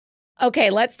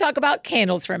Okay, let's talk about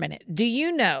candles for a minute. Do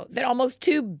you know that almost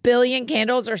 2 billion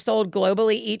candles are sold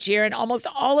globally each year, and almost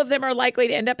all of them are likely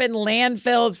to end up in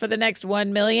landfills for the next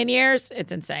 1 million years?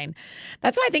 It's insane.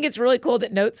 That's why I think it's really cool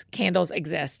that Notes candles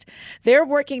exist. They're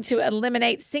working to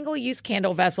eliminate single-use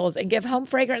candle vessels and give home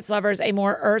fragrance lovers a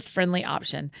more earth-friendly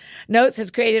option. Notes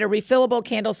has created a refillable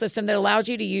candle system that allows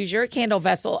you to use your candle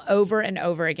vessel over and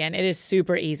over again. It is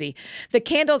super easy. The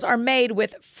candles are made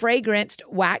with fragranced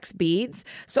wax beads,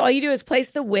 so all you do is place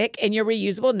the wick in your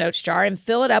reusable Notes jar and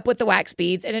fill it up with the wax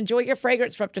beads and enjoy your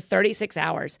fragrance for up to 36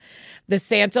 hours. The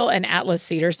Santal and Atlas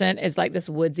cedar scent is like this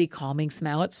woodsy, calming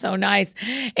smell. It's so nice.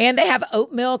 And they have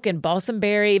oat milk and balsam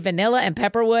berry, vanilla and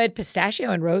pepperwood,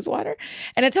 pistachio and rosewater,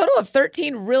 and a total of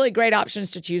 13 really great options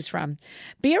to choose from.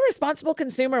 Be a responsible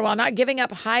consumer while not giving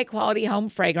up high-quality home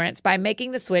fragrance by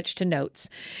making the switch to Notes.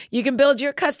 You can build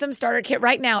your custom starter kit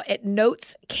right now at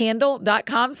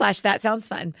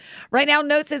notescandle.com/thatsoundsfun. Right now,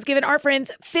 Notes is giving our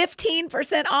friends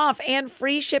 15% off and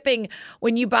free shipping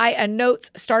when you buy a Notes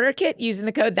starter kit using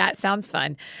the code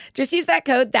ThatSoundsFun. Just use that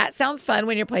code ThatSoundsFun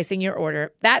when you're placing your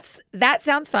order. That's That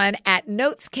Sounds Fun at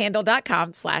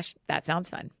notescandle.com/thatsoundsfun. That sounds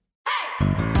fun.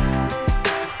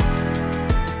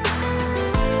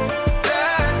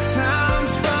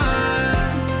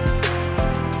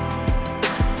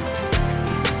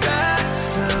 That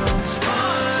sounds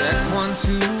fun. Check 1,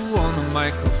 2 on the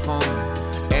microphone.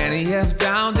 NEF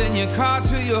down, then your car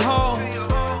to your home.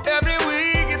 Every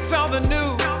week it's something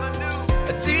new.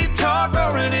 A deep talk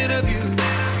or an interview.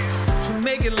 She'll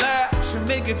make you laugh, she'll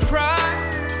make you cry.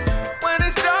 When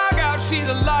it's dark out, she's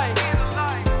a light.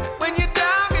 When you're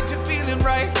down, get you feeling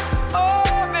right.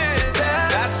 Oh man,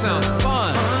 that sounds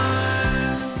fun.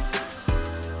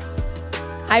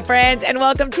 Hi, friends, and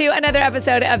welcome to another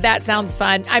episode of That Sounds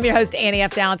Fun. I'm your host, Annie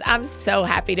F. Downs. I'm so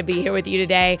happy to be here with you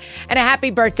today. And a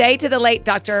happy birthday to the late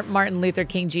Dr. Martin Luther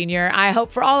King Jr. I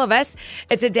hope for all of us,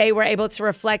 it's a day we're able to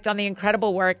reflect on the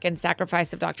incredible work and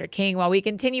sacrifice of Dr. King while we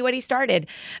continue what he started.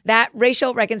 That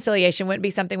racial reconciliation wouldn't be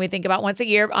something we think about once a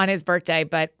year on his birthday,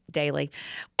 but daily.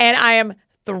 And I am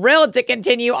thrilled to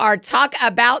continue our talk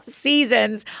about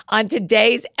seasons on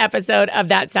today's episode of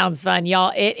That Sounds Fun.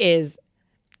 Y'all, it is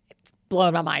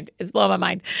blowing my mind. It's blowing my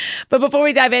mind. But before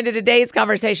we dive into today's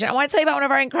conversation, I want to tell you about one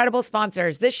of our incredible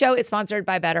sponsors. This show is sponsored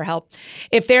by BetterHelp.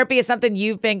 If therapy is something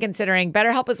you've been considering,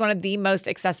 BetterHelp is one of the most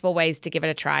accessible ways to give it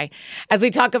a try. As we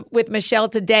talk with Michelle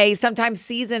today, sometimes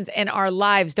seasons in our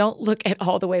lives don't look at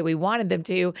all the way we wanted them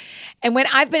to. And when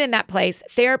I've been in that place,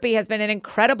 therapy has been an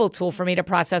incredible tool for me to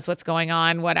process what's going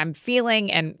on, what I'm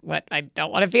feeling and what I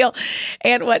don't want to feel,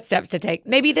 and what steps to take.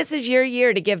 Maybe this is your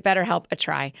year to give BetterHelp a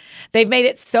try. They've made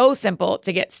it so simple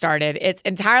to get started. It's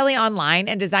entirely online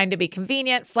and designed to be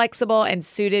convenient, flexible, and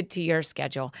suited to your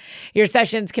schedule. Your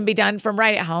sessions can be done from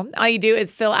right at home. All you do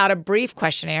is fill out a brief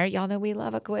questionnaire. Y'all know we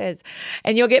love a quiz.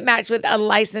 And you'll get matched with a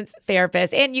licensed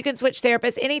therapist. And you can switch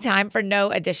therapists anytime for no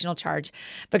additional charge,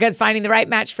 because finding the right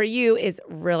match for you is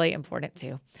really important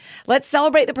too. Let's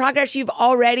celebrate the progress you've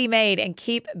already made and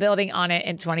keep building on it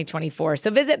in 2024.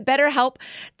 So visit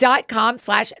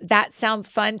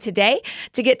betterhelp.com/thatsoundsfun today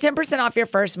to get 10% off your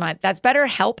first month. That's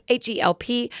BetterHelp,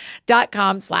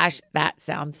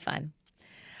 HELP.com/thatsoundsfun.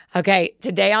 Okay,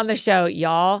 today on the show,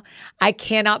 y'all, I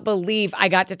cannot believe I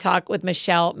got to talk with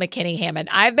Michelle McKinney Hammond.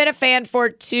 I've been a fan for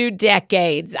 2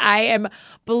 decades. I am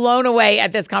blown away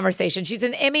at this conversation. She's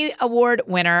an Emmy Award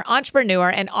winner, entrepreneur,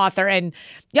 and author. And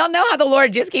y'all know how the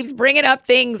Lord just keeps bringing up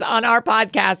things on our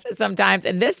podcast sometimes.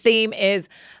 And this theme is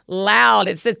loud.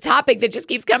 It's this topic that just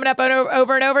keeps coming up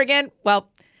over and over again. Well,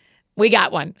 we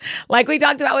got one. Like we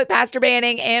talked about with Pastor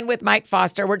Banning and with Mike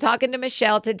Foster, we're talking to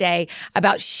Michelle today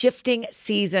about shifting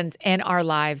seasons in our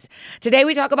lives. Today,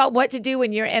 we talk about what to do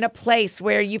when you're in a place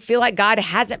where you feel like God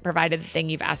hasn't provided the thing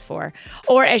you've asked for.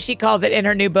 Or as she calls it in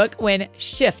her new book, when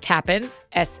shift happens,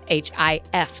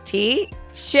 SHIFT.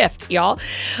 Shift, y'all.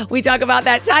 We talk about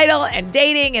that title and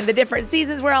dating and the different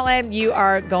seasons we're all in. You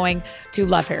are going to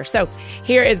love her. So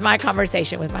here is my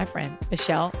conversation with my friend,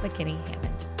 Michelle McKinney Hammond.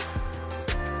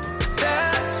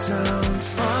 That sounds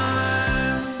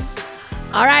fun.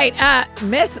 All right,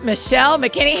 Miss Michelle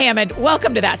McKinney Hammond,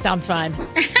 welcome to That Sounds Fun.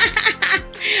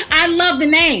 I love the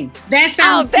name. That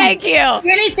sounds thank you.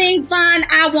 Anything fun,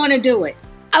 I want to do it.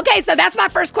 Okay, so that's my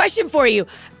first question for you.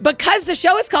 Because the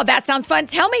show is called That Sounds Fun,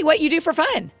 tell me what you do for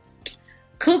fun.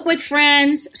 Cook with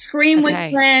friends, scream with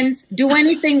friends, do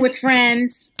anything with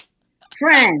friends.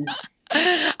 Friends.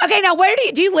 Okay, now where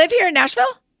do you live here in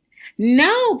Nashville?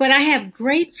 No, but I have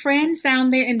great friends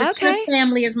down there. And the Tripp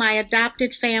family is my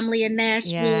adopted family in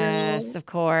Nashville. Yes, of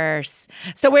course.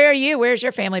 So where are you? Where's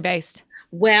your family based?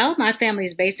 Well, my family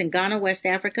is based in Ghana, West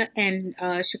Africa, and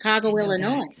Chicago,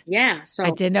 Illinois. Yeah, so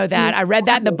I did know that. I read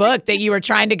that in the book that you were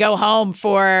trying to go home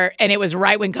for, and it was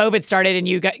right when COVID started, and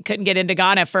you couldn't get into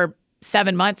Ghana for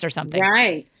 7 months or something.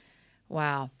 Right.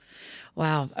 Wow.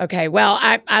 Okay. Well,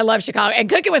 I love Chicago, and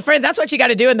cooking with friends. That's what you got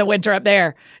to do in the winter up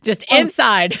there. Just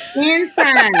inside.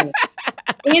 Inside.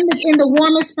 in the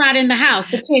warmest spot in the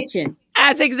house, the kitchen.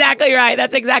 That's exactly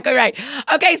right.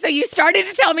 Okay, so you started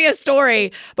to tell me a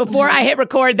story before I hit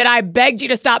record that I begged you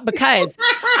to stop because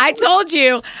I told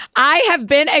you I have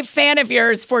been a fan of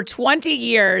yours for 20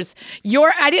 years.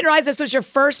 I didn't realize this was your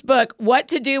first book, What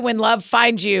to Do When Love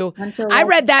Finds You. I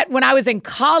read that when I was in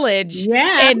college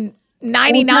in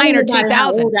 99 or 2000.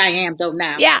 How old I am, though,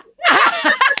 now. Yeah.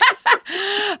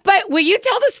 But will you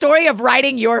tell the story of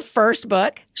writing your first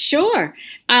book? Sure.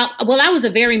 Well, I was a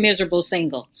very miserable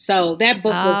single. So that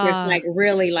book was just like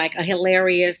really like a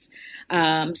hilarious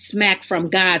smack from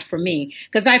God for me.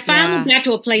 Because I finally got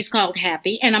to a place called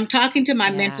Happy. And I'm talking to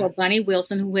my mentor, Bunny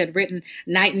Wilson, who had written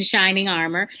Knight in Shining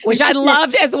Armor. Which I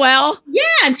loved as well. Yeah.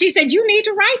 And she said, you need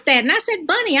to write that. And I said,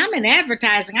 Bunny, I'm in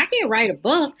advertising. I can't write a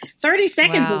book. 30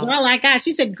 seconds is all I got.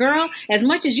 She said, girl, as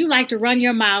much as you like to run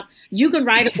your mouth, you can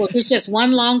write a book. It's just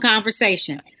one long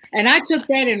conversation. And I took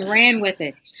that and ran with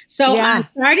it. So I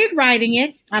started writing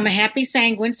it. I'm a happy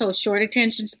sanguine, so short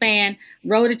attention span.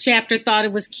 Wrote a chapter, thought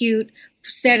it was cute,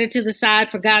 set it to the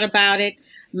side, forgot about it.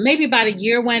 Maybe about a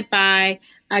year went by.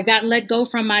 I got let go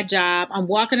from my job. I'm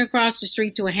walking across the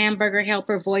street to a hamburger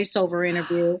helper voiceover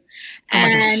interview,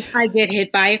 and I get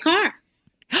hit by a car.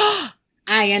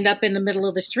 I end up in the middle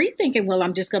of the street thinking, well,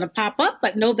 I'm just going to pop up.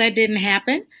 But no, that didn't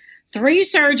happen. 3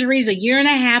 surgeries, a year and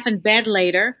a half in bed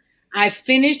later. I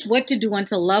finished What to Do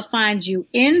Until Love Finds You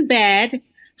in bed.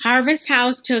 Harvest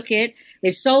House took it.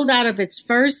 It sold out of its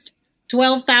first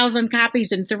 12,000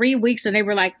 copies in 3 weeks. And they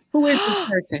were like, who is this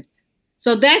person?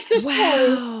 So that's the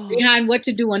story behind What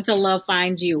to Do Until Love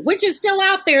Finds You, which is still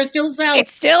out there, still selling.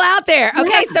 It's still out there.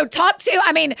 Okay, so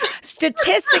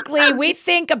statistically, we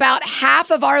think about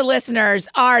half of our listeners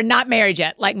are not married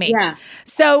yet, like me. Yeah.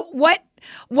 So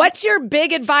what's your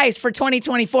big advice for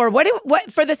 2024?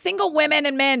 What for the single women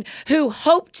and men who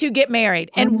hope to get married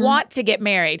and want to get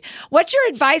married? What's your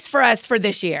advice for us for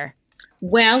this year?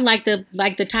 Well, like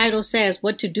the title says,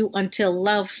 what to do until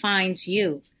love finds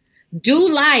you. Do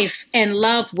life and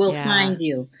love will find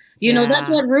you. You know, that's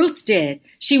what Ruth did.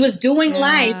 She was doing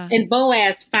life and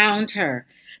Boaz found her.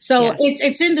 So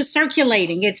it's in the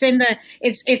circulating. It's in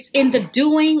the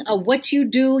doing of what you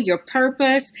do, your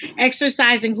purpose,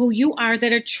 exercising who you are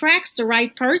that attracts the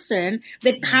right person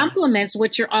that complements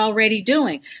what you're already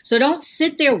doing. So don't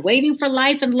sit there waiting for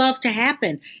life and love to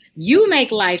happen. You make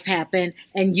life happen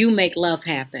and you make love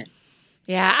happen.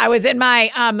 Yeah, I was in my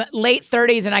late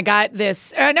 30s and I got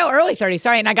early 30s,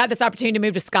 sorry. And I got this opportunity to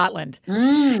move to Scotland.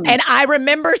 And I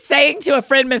remember saying to a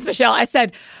friend, Miss Michelle, I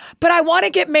said, but I want to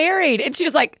get married. And she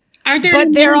was like,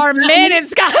 but there are men in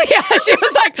Scotland. Yeah, she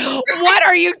was like, what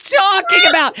are you talking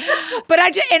about? But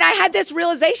I had this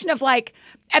realization of like,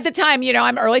 at the time, you know,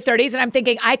 I'm early 30s and I'm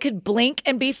thinking I could blink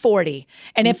and be 40.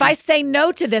 And if I say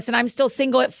no to this and I'm still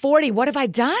single at 40, what have I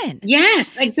done?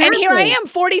 Yes, exactly. And here I am,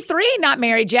 43, not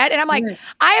married yet. And I'm like,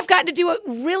 I have gotten to do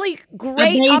really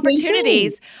great Amazing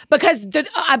opportunities because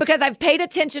I've paid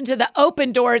attention to the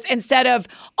open doors instead of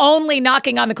only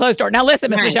knocking on the closed door. Now,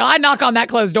 listen, Miss Michelle, I knock on that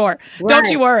closed door. Don't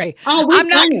you worry. Oh, I'm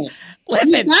not.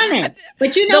 Listen,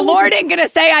 but you know, the Lord ain't going to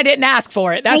say I didn't ask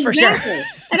for it. That's for sure.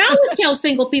 And I always tell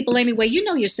single people anyway, you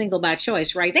know, you're single by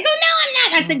choice, right? They go, no,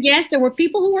 I'm not. I said, yes, there were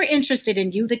people who were interested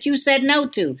in you that you said no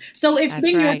to. So it's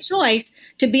been your choice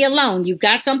to be alone. You've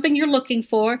got something you're looking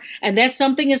for, and that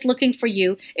something is looking for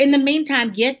you. In the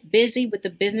meantime, get busy with the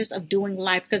business of doing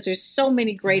life because there's so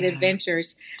many great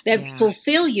adventures that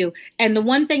fulfill you. And the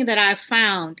one thing that I've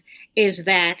found is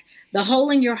that the hole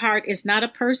in your heart is not a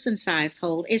person-sized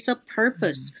hole. It's a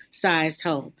purpose-sized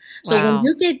hole. So when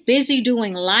you get busy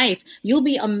doing life, you'll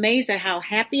be amazed at how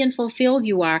happy and fulfilled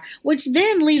you are, which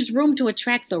then leaves room to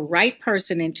attract the right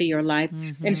person into your life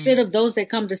instead of those that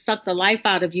come to suck the life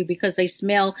out of you because they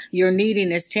smell your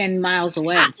neediness 10 miles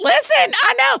away. Listen,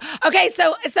 I know. Okay,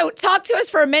 so talk to us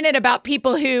for a minute about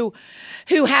people who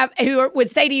would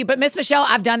say to you, but Miss Michelle,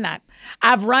 I've done that.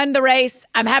 I've run the race.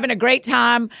 I'm having a great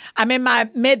time. I'm in my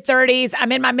mid-30s.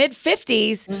 I'm in my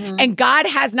mid-50s, and God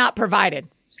has not provided.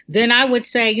 Then I would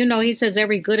say, you know, he says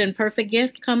every good and perfect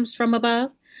gift comes from above.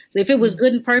 So if it was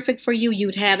good and perfect for you,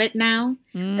 you'd have it now.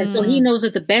 And so he knows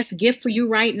that the best gift for you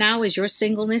right now is your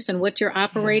singleness and what you're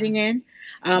operating in.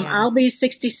 I'll be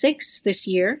 66 this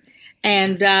year.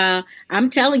 And I'm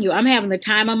telling you, I'm having the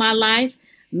time of my life.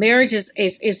 Marriage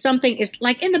is something, it's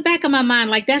like in the back of my mind,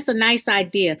 like that's a nice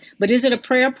idea. But is it a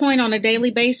prayer point on a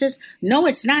daily basis? No,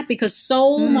 it's not, because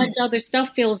so much other stuff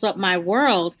fills up my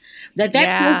world that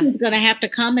person's going to have to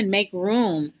come and make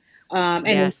room and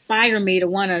inspire me to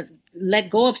want to let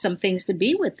go of some things to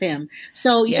be with him.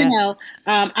 So, you know,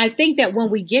 I think that when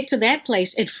we get to that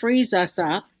place, it frees us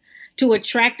up to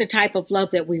attract the type of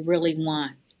love that we really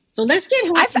want. So let's get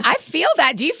I feel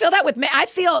that. Do you feel that with men? I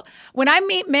feel when I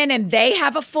meet men and they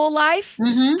have a full life,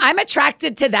 I'm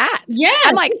attracted to that. Yeah.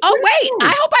 I'm like, oh, wait,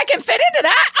 I hope I can fit into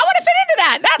that. I want to fit into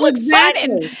that. That looks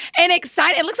fun and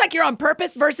exciting. It looks like you're on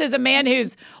purpose versus a man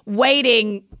who's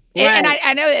waiting. Right. And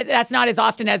I know that's not as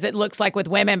often as it looks like with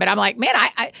women, but I'm like, man,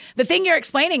 the thing you're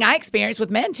explaining, I experience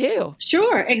with men too.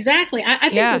 Sure, exactly. I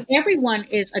think that everyone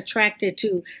is attracted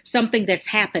to something that's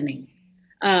happening.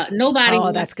 Nobody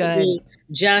wants to be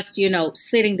just, you know,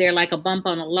 sitting there like a bump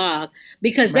on a log,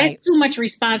 because that's too much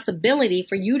responsibility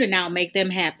for you to now make them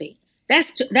happy.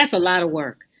 That's a lot of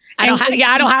work. I don't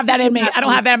have that in me. I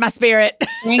don't have that in my spirit.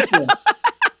 Thank you.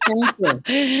 Thank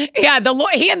you. Yeah, the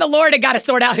Lord, he and the Lord have got to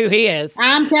sort out who he is.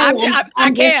 I'm telling you,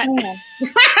 I can't.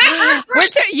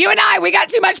 You and I, we got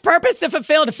too much purpose to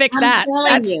fulfill to fix that.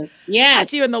 Telling you. Yeah,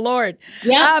 that's you and the Lord.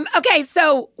 Yeah. Okay,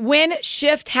 so When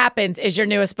Shift Happens is your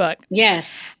newest book.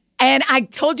 Yes. And I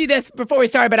told you this before we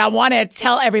started, but I want to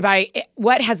tell everybody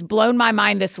what has blown my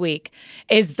mind this week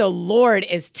is the Lord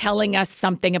is telling us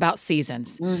something about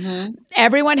seasons.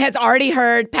 Everyone has already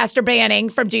heard Pastor Banning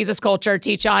from Jesus Culture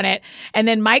teach on it. And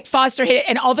then Mike Foster hit it.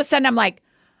 And all of a sudden I'm like,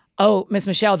 oh, Miss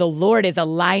Michelle, the Lord is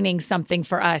aligning something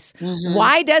for us.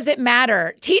 Why does it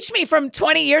matter? Teach me from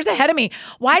 20 years ahead of me.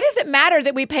 Why does it matter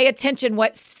that we pay attention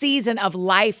what season of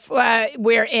life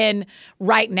we're in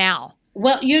right now?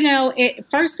 Well, you know,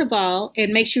 first of all, it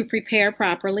makes you prepare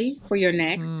properly for your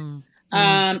next.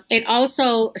 It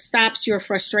also stops your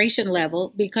frustration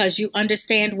level because you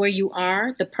understand where you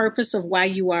are, the purpose of why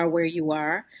you are where you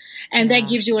are. And that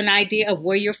gives you an idea of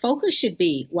where your focus should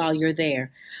be while you're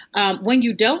there. When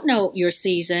you don't know your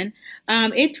season,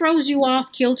 it throws you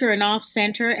off kilter and off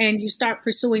center, and you start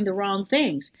pursuing the wrong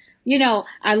things. You know,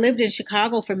 I lived in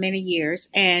Chicago for many years,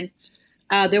 and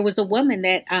there was a woman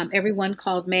that everyone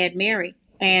called Mad Mary,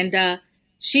 and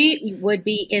she would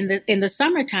be in the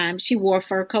summertime. She wore a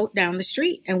fur coat down the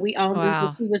street, and we all knew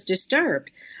that she was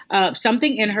disturbed.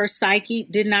 Something in her psyche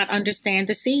did not understand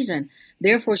the season.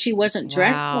 Therefore, she wasn't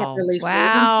dressed properly for it,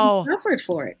 and she suffered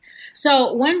for it.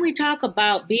 So when we talk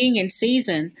about being in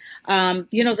season,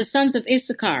 you know, the sons of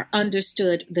Issachar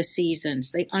understood the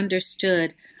seasons. They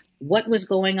understood what was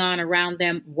going on around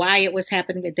them, why it was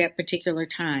happening at that particular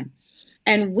time.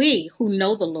 And we who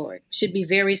know the Lord should be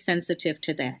very sensitive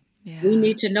to that. Yeah. We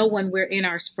need to know when we're in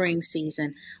our spring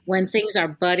season, when things are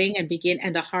budding and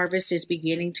the harvest is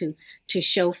beginning to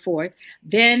show forth.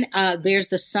 Then there's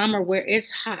the summer where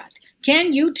it's hot.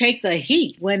 Can you take the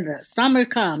heat when the summer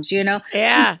comes, you know?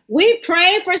 Yeah. We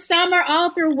pray for summer all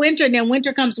through winter, and then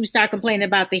winter comes, we start complaining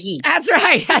about the heat. That's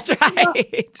right. That's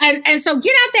right. And so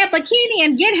get out that bikini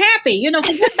and get happy, you know.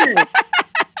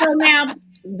 So now,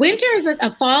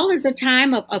 fall is a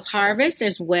time of harvest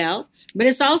as well, but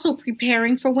it's also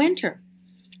preparing for winter.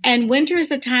 And winter is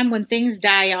a time when things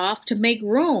die off to make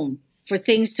room for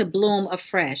things to bloom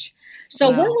afresh. So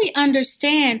when we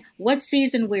understand what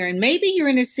season we're in, maybe you're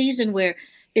in a season where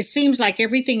it seems like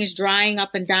everything is drying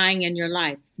up and dying in your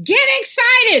life. Get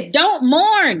excited. Don't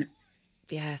mourn.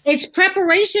 Yes. It's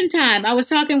preparation time. I was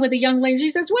talking with a young lady. She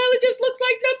says, well, it just looks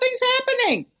like nothing's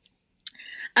happening.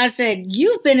 I said,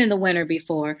 you've been in the winter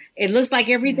before. It looks like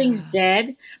everything's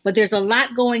dead, but there's a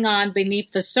lot going on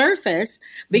beneath the surface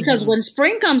because when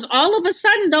spring comes, all of a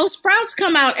sudden those sprouts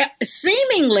come out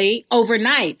seemingly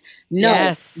overnight.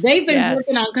 No, they've been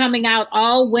working on coming out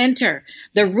all winter.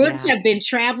 The roots have been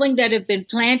traveling that have been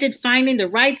planted, finding the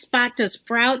right spot to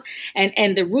sprout.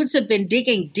 And the roots have been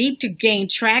digging deep to gain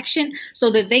traction so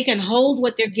that they can hold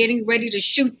what they're getting ready to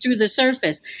shoot through the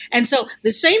surface. And so the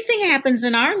same thing happens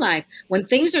in our life. When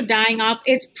things are dying off,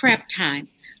 it's prep time.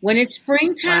 When it's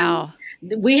springtime,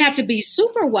 we have to be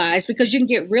super wise because you can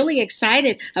get really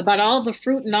excited about all the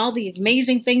fruit and all the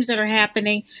amazing things that are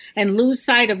happening and lose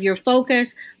sight of your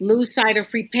focus, lose sight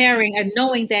of preparing and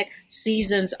knowing that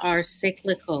seasons are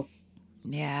cyclical.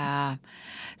 Yeah.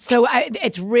 So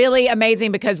it's really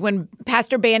amazing because when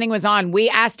Pastor Banning was on, we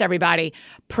asked everybody,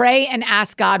 pray and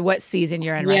ask God what season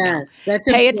you're in right now. That's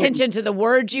Pay important. attention to the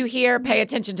words you hear. Pay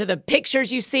attention to the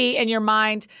pictures you see in your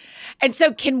mind. And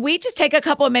so can we just take a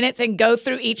couple of minutes and go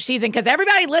through each season? Because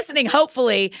everybody listening,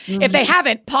 hopefully, if they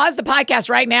haven't, pause the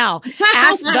podcast right now.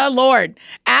 Ask the Lord.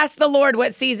 Ask the Lord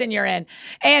what season you're in.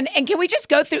 And can we just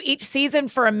go through each season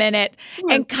for a minute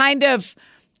and kind of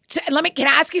can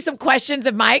I ask you some questions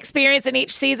of my experience in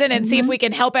each season and see if we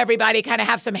can help everybody kind of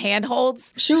have some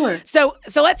handholds? Sure. So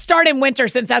let's start in winter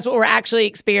since that's what we're actually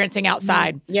experiencing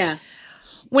outside. Yeah.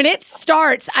 When it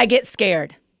starts, I get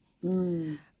scared.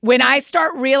 When I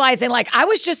start realizing, like, I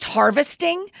was just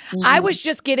harvesting, I was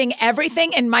just getting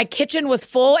everything, and my kitchen was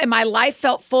full, and my life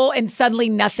felt full, and suddenly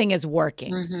nothing is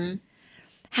working.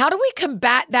 How do we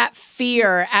combat that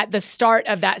fear at the start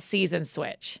of that season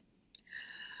switch?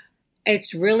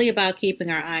 It's really about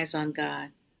keeping our eyes on God.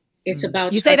 It's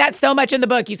about you say that so much in the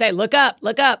book. You say, look up,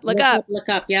 look up, look up. Look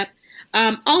up, yep.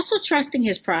 Also trusting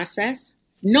his process.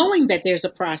 Knowing that there's a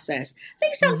process. I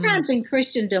think sometimes in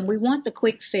Christendom, we want the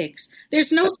quick fix.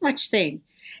 There's no such thing.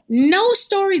 No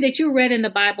story that you read in the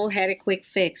Bible had a quick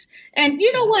fix. And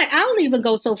you know what? I'll even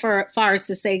go so far as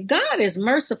to say God is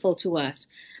merciful to us.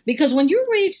 Because when you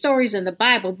read stories in the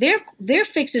Bible, their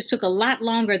fixes took a lot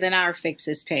longer than our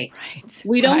fixes take. Right.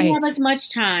 We don't have as much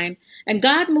time. And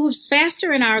God moves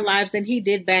faster in our lives than he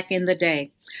did back in the day.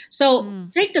 So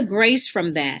take the grace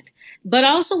from that. But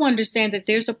also understand that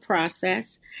there's a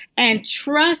process and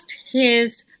trust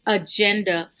his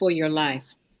agenda for your life.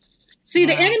 See,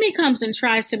 the enemy comes and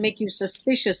tries to make you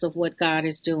suspicious of what God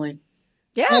is doing.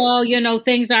 Yes. Oh,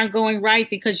 things aren't going right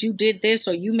because you did this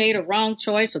or you made a wrong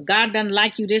choice or God doesn't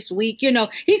like you this week.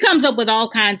 He comes up with all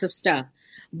kinds of stuff.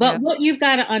 But what you've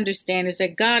got to understand is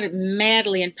that God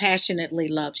madly and passionately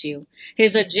loves you.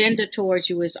 His agenda towards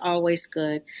you is always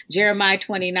good. Jeremiah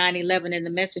 29:11 in the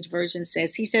Message version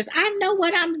says, he says, I know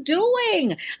what I'm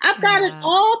doing. I've got it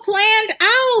all planned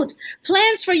out.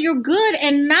 Plans for your good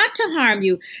and not to harm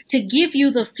you, to give you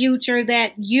the future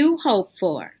that you hope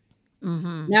for.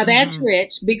 Now that's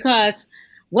rich, because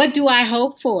what do I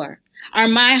hope for? Are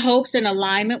my hopes in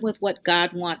alignment with what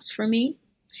God wants for me?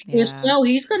 If so,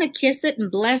 he's going to kiss it and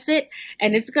bless it,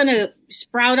 and it's going to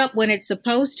sprout up when it's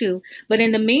supposed to. But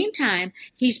in the meantime,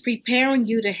 he's preparing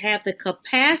you to have the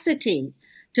capacity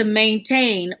to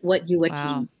maintain what you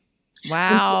attain.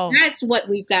 Wow. So that's what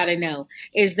we've got to know,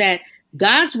 is that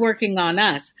God's working on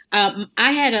us. I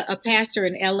had a pastor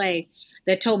in L.A.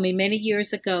 that told me many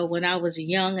years ago when I was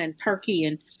young and perky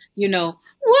and,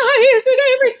 why isn't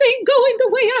everything going the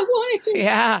way I want it to?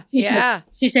 Yeah.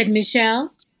 She said,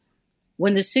 Michelle,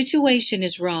 when the situation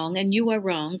is wrong and you are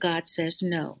wrong, God says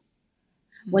no.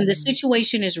 When the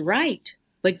situation is right,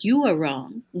 but you are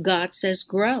wrong, God says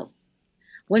grow.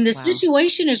 When the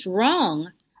situation is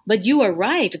wrong, but you are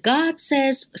right, God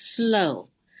says slow.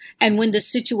 And when the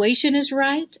situation is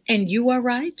right and you are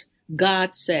right,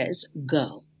 God says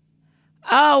go.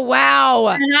 Oh, wow.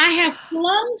 And I have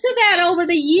clung to that over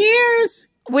the years.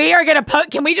 We are going to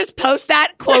can we just post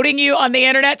that quoting you on the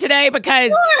internet today?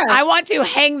 Because I want to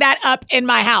hang that up in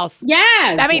my house.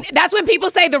 Yes. I mean, that's when people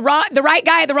say the right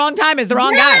guy at the wrong time is the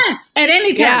wrong guy. Yes, at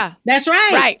any time. Yeah. That's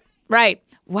right. Right.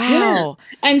 Wow.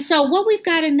 Yeah. And so what we've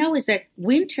got to know is that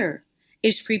winter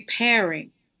is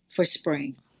preparing for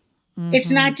spring.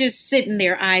 It's not just sitting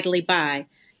there idly by,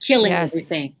 killing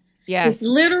everything. Yes. It's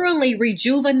literally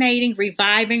rejuvenating,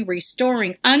 reviving,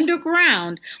 restoring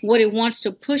underground what it wants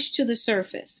to push to the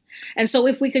surface. And so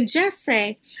if we can just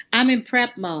say, I'm in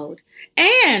prep mode,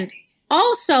 and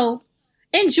also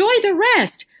enjoy the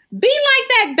rest. Be like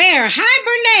that bear,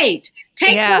 hibernate.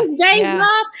 Take those days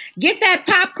off, get that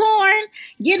popcorn,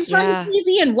 get in front of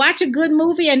TV and watch a good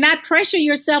movie and not pressure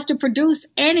yourself to produce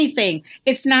anything.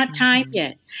 It's not time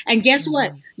yet. And guess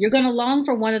what? You're going to long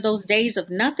for one of those days of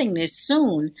nothingness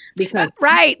soon, because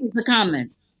it's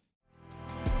coming.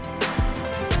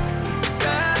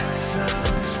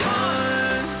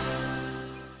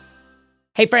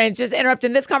 Hey friends, just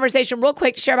interrupting this conversation real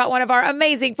quick to share about one of our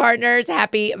amazing partners,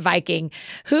 Happy Viking,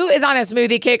 who is on a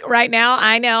smoothie kick right now.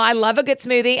 I know, I love a good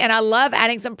smoothie, and I love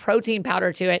adding some protein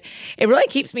powder to it. It really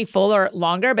keeps me fuller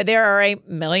longer, but there are a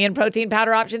million protein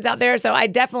powder options out there, so I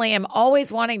definitely am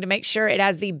always wanting to make sure it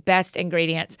has the best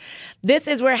ingredients. This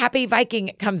is where Happy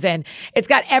Viking comes in. It's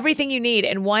got everything you need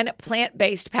in one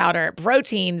plant-based powder: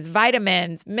 proteins,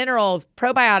 vitamins, minerals,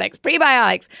 probiotics,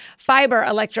 prebiotics, fiber,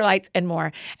 electrolytes, and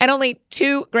more. And only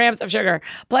 2 grams of sugar.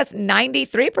 Plus,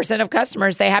 93% of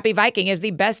customers say Happy Viking is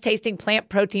the best tasting plant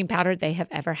protein powder they have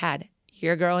ever had.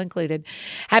 Your girl included.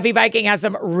 Happy Viking has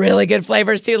some really good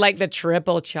flavors too, like the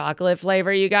triple chocolate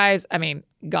flavor, you guys. I mean,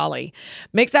 golly.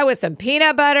 Mix that with some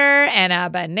peanut butter and a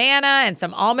banana and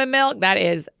some almond milk. That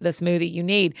is the smoothie you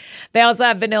need. They also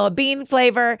have vanilla bean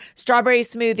flavor, strawberry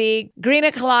smoothie, green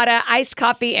colada, iced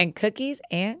coffee, and cookies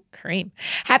and cream.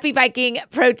 Happy Viking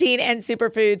protein and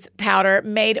superfoods powder,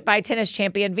 made by tennis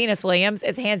champion Venus Williams,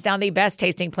 is hands down the best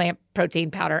tasting plant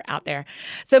protein powder out there.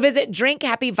 So visit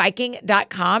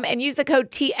drinkhappyviking.com and use the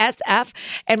code TSF,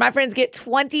 and my friends get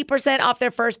 20% off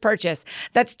their first purchase.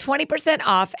 That's 20%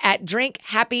 off at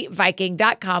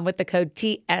drinkhappyviking.com with the code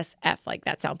TSF. Like,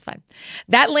 that sounds fun.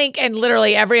 That link and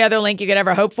literally every other link you could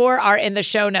ever hope for are in the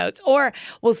show notes, or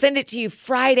we'll send it to you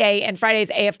Friday and Friday's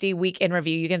AFD Week in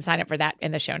Review. You can sign up for that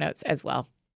in the show notes as well.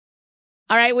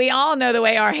 All right, we all know the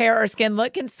way our hair or skin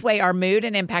look can sway our mood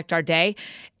and impact our day.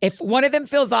 If one of them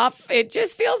feels off, it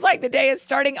just feels like the day is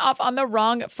starting off on the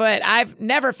wrong foot. I've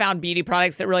never found beauty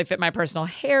products that really fit my personal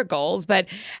hair goals, but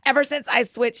ever since I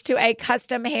switched to a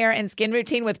custom hair and skin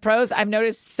routine with Prose, I've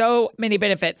noticed so many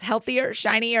benefits: healthier,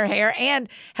 shinier hair, and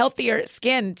healthier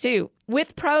skin too.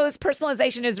 With Prose,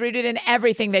 personalization is rooted in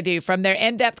everything they do, from their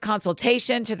in-depth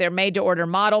consultation to their made-to-order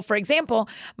model. For example,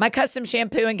 my custom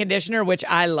shampoo and conditioner, which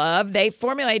I love, they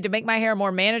formulated to make my hair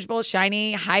more manageable,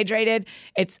 shiny, hydrated.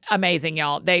 It's amazing,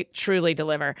 y'all. They truly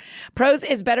deliver. Prose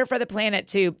is better for the planet,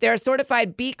 too. They're a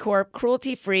certified B Corp,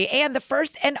 cruelty-free, and the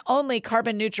first and only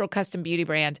carbon-neutral custom beauty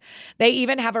brand. They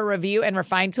even have a review and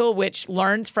refine tool, which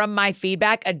learns from my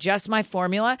feedback, adjusts my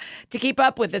formula to keep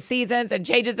up with the seasons and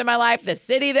changes in my life, the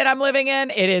city that I'm living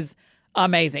in. It is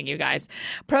amazing, you guys.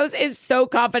 Prose is so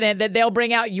confident that they'll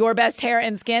bring out your best hair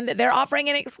and skin that they're offering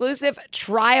an exclusive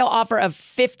trial offer of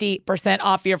 50%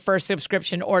 off your first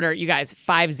subscription order. You guys,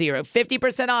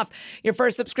 50% off your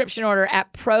first subscription order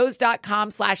at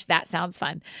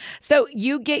prose.com/thatsoundsfun. So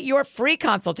you get your free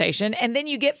consultation, and then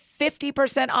you get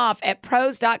 50% off at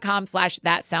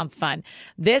prose.com/thatsoundsfun.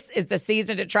 This is the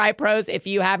season to try Prose if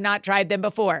you have not tried them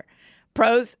before.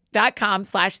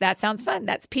 Prose.com/thatsoundsfun.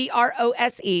 That's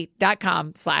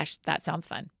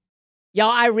PROSE.com/thatsoundsfun. Y'all,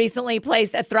 I recently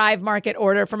placed a Thrive Market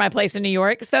order for my place in New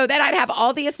York so that I'd have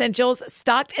all the essentials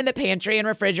stocked in the pantry and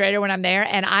refrigerator when I'm there.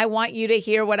 And I want you to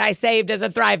hear what I saved as a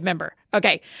Thrive member.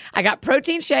 Okay, I got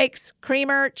protein shakes,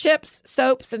 creamer, chips,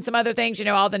 soaps, and some other things,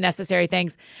 all the necessary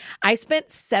things. I spent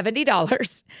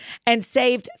 $70 and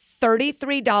saved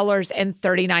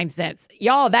 $33.39.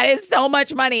 Y'all, that is so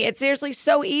much money. It's seriously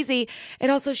so easy. It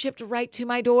also shipped right to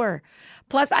my door.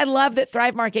 Plus, I love that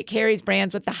Thrive Market carries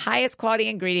brands with the highest quality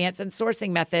ingredients and sourcing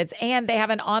methods, and they have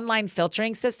an online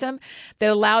filtering system that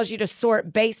allows you to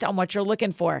sort based on what you're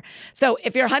looking for. So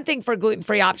if you're hunting for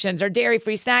gluten-free options or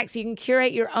dairy-free snacks, you can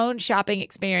curate your own shopping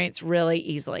experience really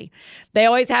easily. They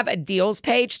always have a deals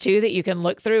page, too, that you can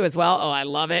look through as well. Oh, I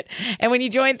love it. And when you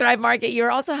join Thrive Market,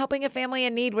 you're also helping a family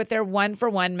in need with their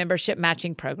 1-for-1 membership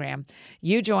matching program.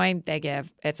 You join, they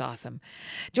give. It's awesome.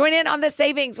 Join in on the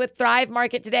savings with Thrive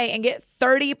Market today and get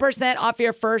 30% off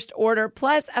your first order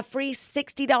plus a free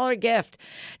 $60 gift.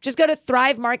 Just go to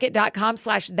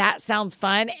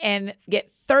thrivemarket.com/thatsoundsfun and get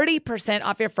 30%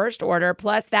 off your first order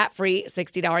plus that free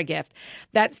 $60 gift.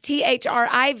 That's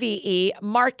THRIVE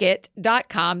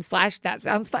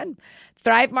market.com/thatsoundsfun.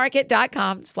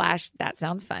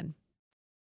 thrivemarket.com/thatsoundsfun.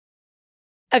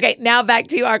 Okay, now back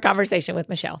to our conversation with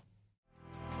Michelle.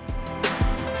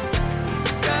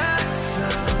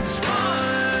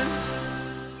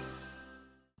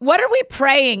 What are we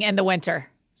praying in the winter?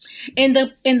 In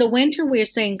the winter, we're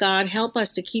saying, God, help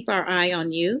us to keep our eye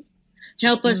on you.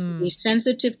 Help us to be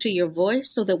sensitive to your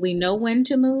voice so that we know when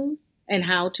to move and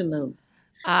how to move.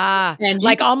 And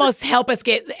like almost help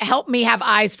me have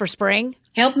eyes for spring.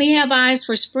 Help me have eyes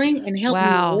for spring and help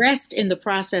me rest in the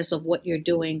process of what you're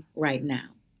doing right now.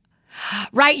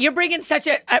 Right. You're bringing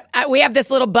we have this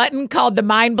little button called the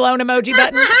mind blown emoji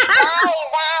button.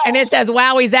 And it says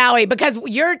wowie zowie, because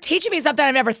you're teaching me something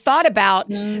I've never thought about,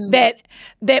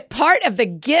 that part of the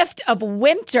gift of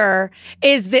winter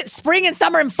is that spring and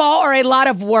summer and fall are a lot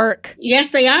of work. Yes,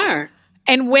 they are.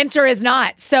 And winter is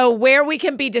not. So where we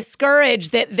can be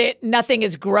discouraged that nothing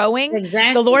is growing,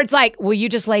 exactly. The Lord's like, will you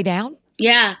just lay down?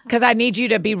 Yeah. Because I need you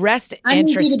to be rested. I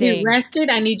need you to be rested.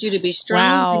 I need you to be strong.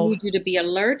 Wow. I need you to be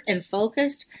alert and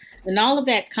focused. And all of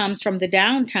that comes from the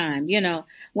downtime,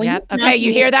 Okay,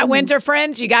 you hear that, winter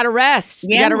friends? You got to rest.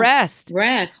 Yeah. You got to rest.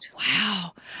 Rest.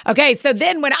 Wow. Okay, so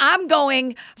then when I'm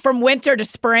going from winter to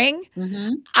spring,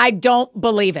 I don't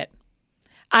believe it.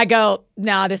 I go,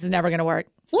 no, this is never going to work.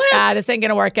 What? This ain't going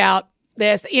to work out.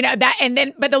 But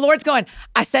the Lord's going,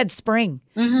 I said spring.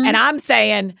 And I'm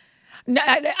saying, no,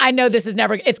 I know this is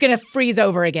it's going to freeze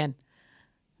over again.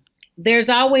 There's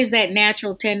always that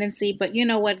natural tendency, but you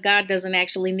know what? God doesn't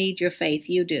actually need your faith.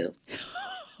 You do.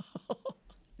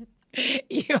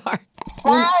 You are.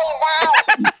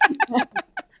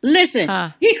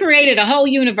 Listen, he created a whole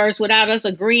universe without us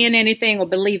agreeing anything or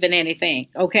believing anything.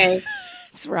 Okay.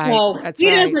 That's right. Well, he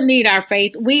doesn't need our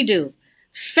faith. We do.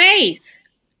 Faith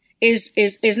is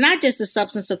not just the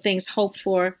substance of things hoped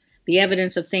for, the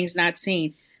evidence of things not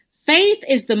seen. Faith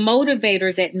is the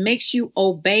motivator that makes you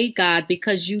obey God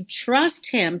because you trust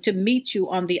him to meet you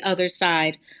on the other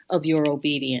side of your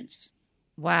obedience.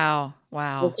 Wow.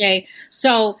 Wow. Okay.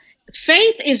 So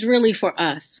faith is really for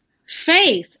us.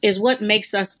 Faith is what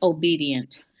makes us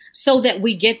obedient so that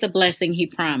we get the blessing he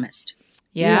promised.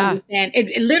 Yeah. You understand?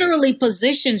 It literally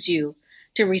positions you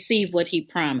to receive what he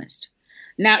promised.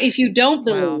 Now, if you don't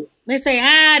believe, let's say,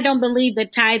 I don't believe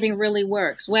that tithing really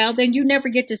works. Well, then you never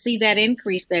get to see that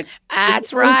increase.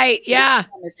 That's right. Yeah.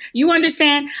 You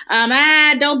understand?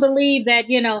 I don't believe that,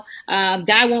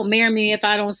 God won't marry me if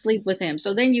I don't sleep with him.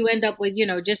 So then you end up with,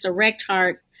 just a wrecked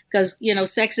heart because,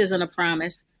 sex isn't a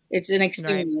promise. It's an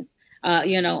experience,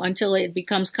 until it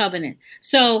becomes covenant.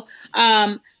 So,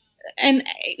 and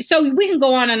so we can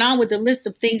go on and on with the list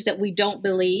of things that we don't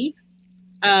believe.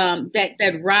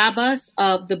 That rob us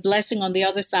of the blessing on the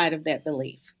other side of that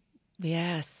belief.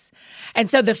 Yes.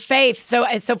 And so the faith, so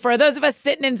for those of us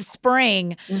sitting in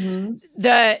spring,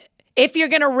 if you're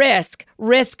going to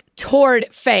risk toward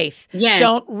faith. Yes.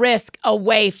 Don't risk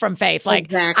away from faith. Like,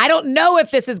 exactly. I don't know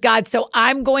if this is God, so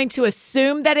I'm going to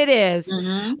assume that it is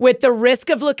with the risk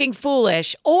of looking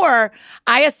foolish, or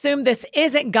I assume this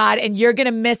isn't God and you're going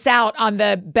to miss out on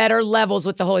the better levels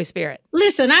with the Holy Spirit.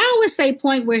 Listen, I always say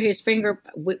point where his finger,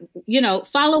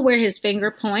 follow where his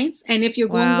finger points. And if you're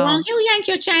going wrong, he'll yank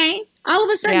your chain. All of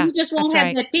a sudden, you just won't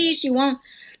have that peace. You won't,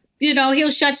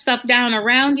 he'll shut stuff down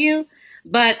around you.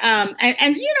 But,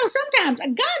 and sometimes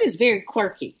God is very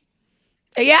quirky.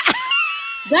 Yeah.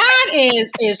 God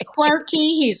is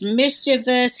quirky. He's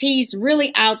mischievous. He's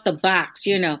really out the box,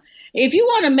 If you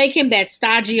want to make him that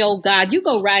stodgy old God, you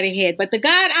go right ahead. But the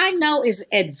God I know is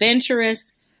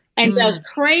adventurous and does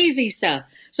crazy stuff.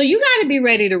 So you got to be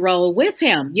ready to roll with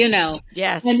him,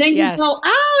 Yes. And then you go,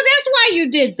 oh, that's why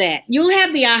you did that. You'll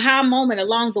have the aha moment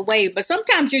along the way. But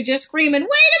sometimes you're just screaming, wait a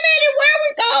minute, where are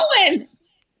we going?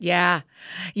 Yeah.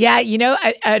 Yeah.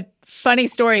 A funny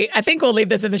story. I think we'll leave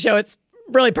this in the show. It's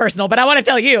really personal, but I want to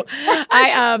tell you,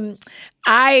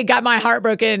 I got my heart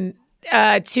broken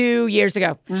 2 years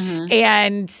ago,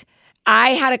 and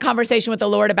I had a conversation with the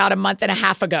Lord about a month and a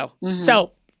half ago.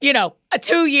 So, a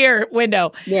 2-year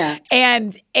window. Yeah.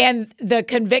 And the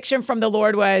conviction from the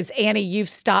Lord was, Annie, you've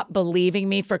stopped believing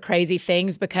me for crazy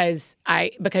things because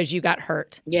you got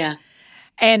hurt. Yeah.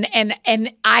 And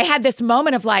I had this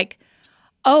moment of like,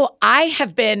 oh, I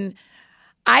have been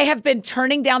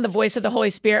turning down the voice of the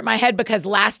Holy Spirit in my head because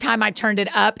last time I turned it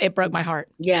up, it broke my heart.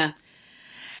 Yeah.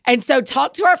 And so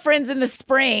talk to our friends in the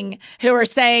spring who are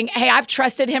saying, hey, I've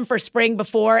trusted him for spring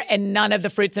before and none of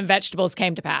the fruits and vegetables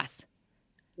came to pass.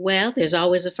 Well, there's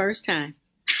always a first time.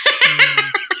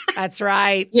 That's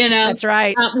right. That's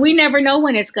right. We never know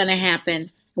when it's going to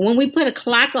happen. When we put a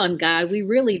clock on God, we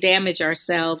really damage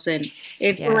ourselves and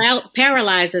it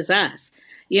paralyzes us.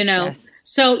 Yes.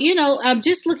 So,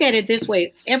 just look at it this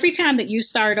way. Every time that you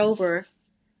start over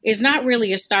is not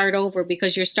really a start over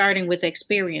because you're starting with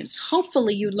experience.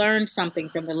 Hopefully you learned something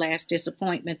from the last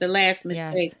disappointment, the last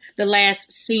mistake, the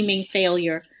last seeming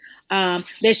failure,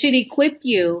 that should equip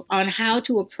you on how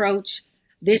to approach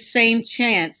this same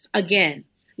chance again.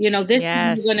 This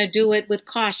time you're going to do it with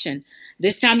caution.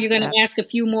 This time you're going to ask a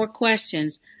few more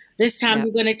questions. This time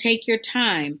you're going to take your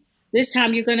time. This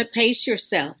time you're going to pace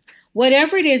yourself.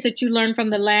 Whatever it is that you learned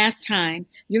from the last time,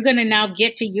 you're going to now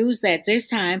get to use that this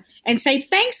time and say,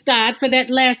 thanks, God, for that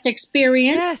last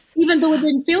experience. Yes. Even though it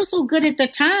didn't feel so good at the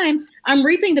time, I'm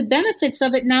reaping the benefits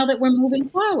of it now that we're moving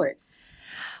forward.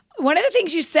 One of the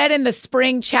things you said in the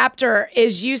spring chapter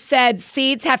is you said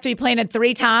seeds have to be planted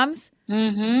 3 times.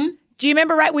 Mm-hmm. Do you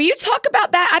remember, right? Will you talk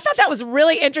about that? I thought that was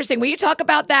really interesting. Will you talk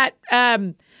about that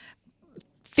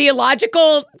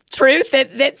theological truth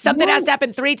that something has to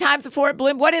happen 3 times before it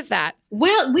blooms? What is that?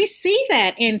 Well, we see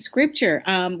that in scripture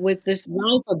with this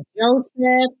life of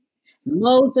Joseph,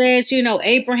 Moses,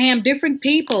 Abraham, different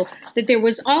people, that there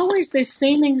was always this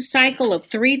seeming cycle of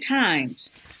 3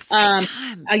 times.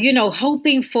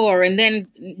 Hoping for and then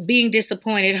being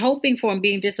disappointed, hoping for and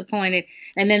being disappointed.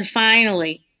 And then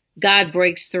finally, God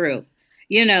breaks through,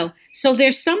 So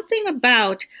there's something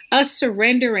about us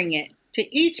surrendering it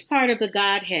to each part of the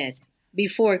Godhead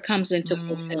before it comes into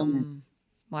fulfillment.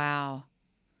 Wow.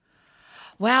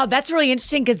 That's really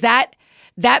interesting because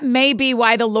that may be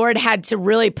why the Lord had to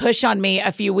really push on me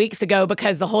a few weeks ago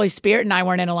because the Holy Spirit and I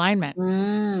weren't in alignment.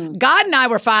 God and I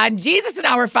were fine. Jesus and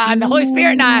I were fine. The Holy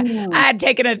Spirit and I had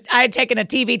taken a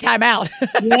TV time out.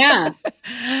 Yeah.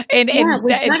 in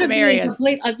some areas.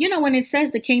 When it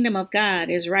says the kingdom of God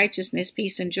is righteousness,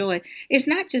 peace, and joy, it's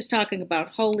not just talking about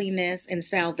holiness and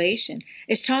salvation.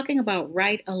 It's talking about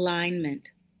right alignment.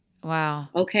 Wow.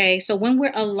 Okay. So when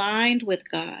we're aligned with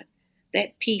God,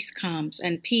 that peace comes,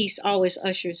 and peace always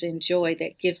ushers in joy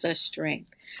that gives us strength.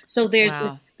 So there's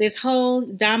this whole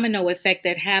domino effect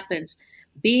that happens,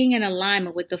 being in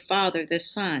alignment with the Father, the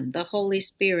Son, the Holy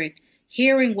Spirit,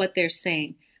 hearing what they're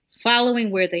saying,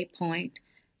 following where they point,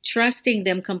 trusting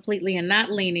them completely and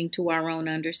not leaning to our own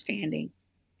understanding.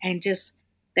 And just,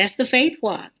 that's the faith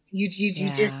walk. You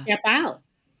just step out.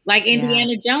 Like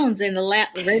Indiana Jones in the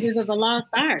Raiders of the Lost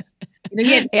Ark. You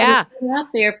had to stay out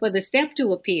there for the step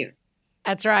to appear.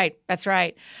 That's right. That's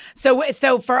right.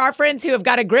 So for our friends who have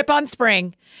got a grip on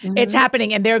spring, it's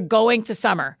happening and they're going to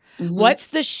summer. What's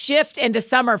the shift into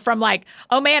summer from like,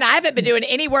 oh man, I haven't been doing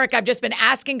any work. I've just been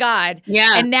asking God.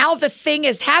 Yeah. And now the thing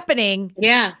is happening.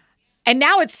 Yeah. And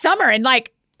now it's summer and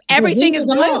like everything is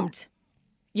bloomed.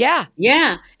 Yeah.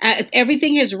 Yeah.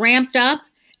 Everything is ramped up.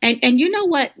 And you know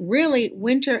what? Really,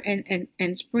 winter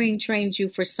and spring trains you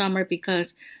for summer,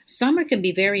 because summer can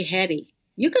be very heady.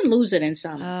 You can lose it in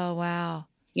summer. Oh, wow.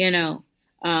 You know,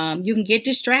 you can get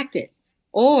distracted,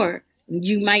 or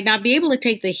you might not be able to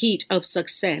take the heat of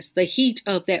success, the heat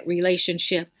of that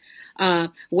relationship,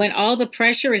 when all the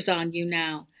pressure is on you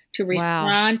now to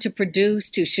respond, to produce,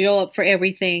 to show up for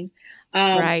everything.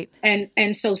 Right.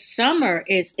 And so summer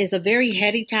is a very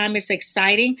heady time. It's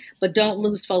exciting, but don't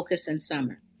lose focus in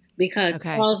summer, because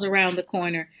fall's around the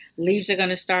corner. Leaves are going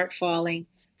to start falling,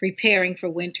 preparing for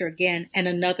winter again, and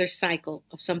another cycle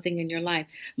of something in your life.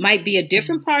 Might be a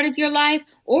different part of your life,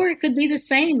 or it could be the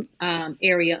same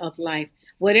area of life.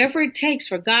 Whatever it takes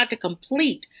for God to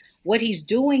complete what he's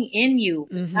doing in you,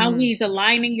 how he's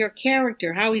aligning your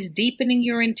character, how he's deepening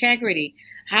your integrity,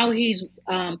 how he's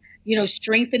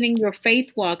strengthening your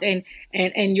faith walk and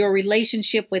your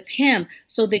relationship with him,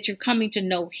 so that you're coming to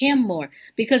know him more.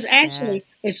 Because actually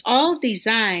it's all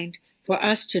designed for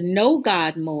us to know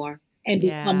God more and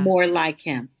become more like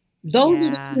him. Those are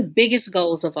the two biggest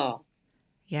goals of all.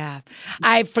 Yeah.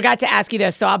 I forgot to ask you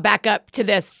this, so I'll back up to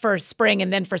this for spring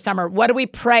and then for summer. What are we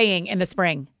praying in the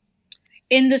spring?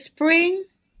 In the spring,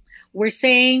 we're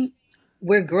saying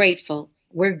we're grateful.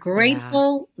 We're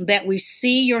grateful that we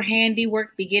see your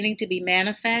handiwork beginning to be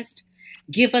manifest.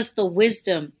 Give us the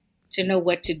wisdom to know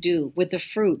what to do with the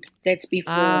fruit that's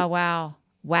before us.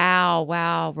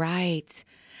 Wow. Right.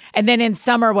 And then in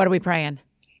summer, what are we praying?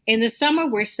 In the summer,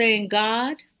 we're saying,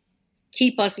 God,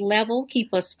 keep us level,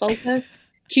 keep us focused,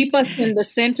 keep us in the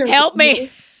center. Help me.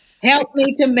 Help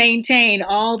me to maintain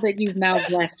all that you've now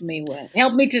blessed me with.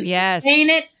 Help me to sustain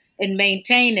it and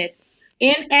maintain it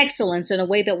in excellence in a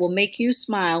way that will make you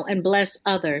smile and bless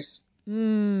others.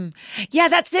 Yeah,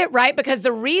 that's it, right? Because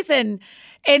the reason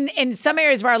in some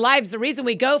areas of our lives, the reason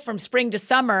we go from spring to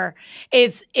summer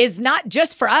is not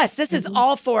just for us. This is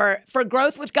all for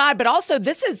growth with God, but also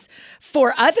this is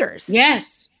for others.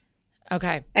 Yes.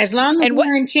 Okay. As long as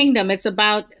we're in kingdom, it's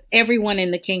about everyone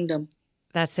in the kingdom.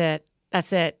 That's it.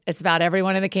 It's about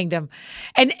everyone in the kingdom.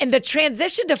 And the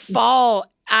transition to fall,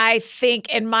 I think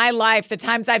in my life, the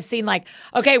times I've seen like,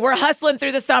 okay, we're hustling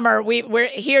through the summer.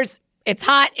 It's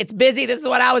hot. It's busy. This is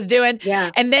what I was doing.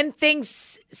 Yeah. And then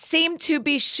things seem to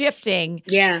be shifting.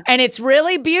 Yeah. And it's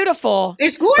really beautiful.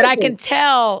 It's gorgeous. But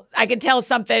I can tell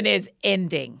something is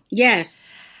ending. Yes.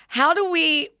 How do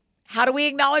we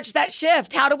acknowledge that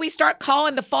shift? How do we start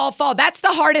calling the fall? That's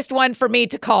the hardest one for me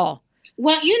to call.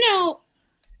 Well,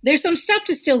 there's some stuff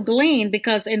to still glean,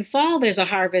 because in fall there's a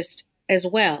harvest as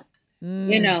well.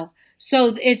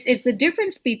 So it's the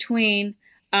difference between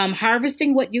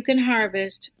harvesting what you can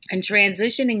harvest and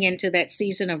transitioning into that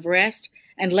season of rest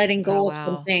and letting go of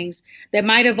some things that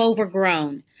might have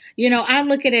overgrown. I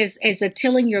look at it as a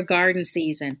tilling your garden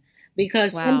season,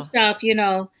 because some stuff,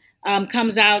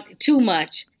 comes out too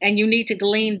much and you need to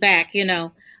glean back.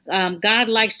 God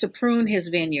likes to prune his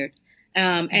vineyard,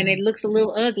 and it looks a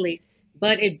little ugly,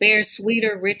 but it bears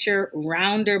sweeter, richer,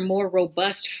 rounder, more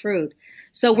robust fruit.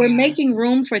 So we're making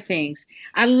room for things.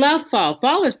 I love fall.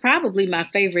 Fall is probably my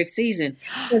favorite season.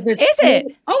 Is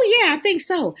it? Oh, yeah, I think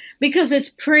so. Because it's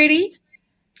pretty.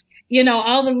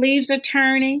 All the leaves are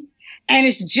turning. And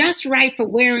it's just right for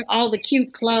wearing all the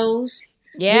cute clothes.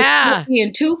 Yeah.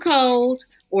 Being too cold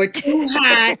or too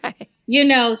hot.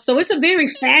 Right. So it's a very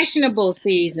fashionable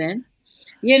season.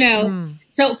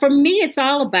 So for me, it's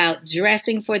all about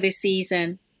dressing for the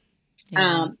season.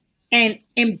 And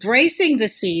embracing the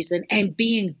season and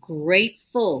being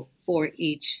grateful for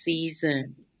each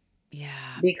season. Yeah.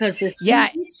 Because the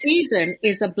season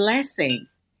is a blessing.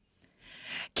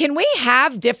 Can we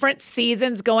have different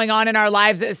seasons going on in our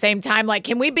lives at the same time? Like,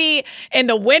 can we be in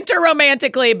the winter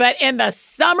romantically, but in the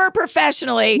summer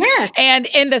professionally? Yes. And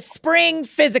in the spring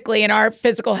physically in our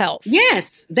physical health?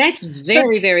 Yes, that's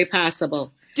very, very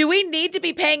possible. Do we need to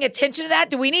be paying attention to that?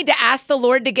 Do we need to ask the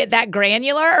Lord to get that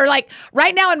granular? Or like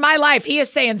right now in my life, he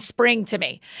is saying spring to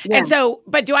me. Yeah. And so,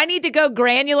 but do I need to go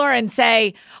granular and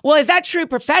say, well, is that true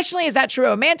professionally? Is that true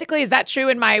romantically? Is that true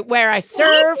in where I serve?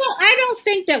 I don't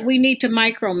think that we need to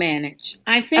micromanage.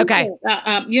 I think,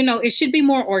 that, it should be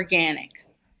more organic.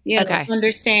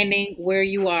 Understanding where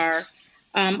you are.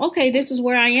 This is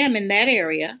where I am in that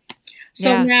area.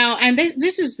 So now, and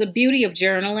this is the beauty of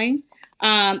journaling.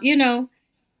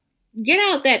 Get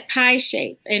out that pie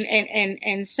shape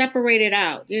and separate it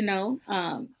out.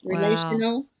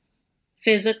 Relational,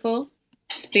 physical,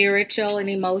 spiritual, and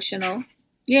emotional.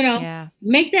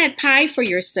 Make that pie for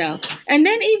yourself, and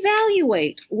then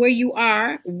evaluate where you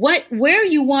are, where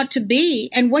you want to be,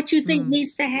 and what you think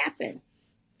needs to happen.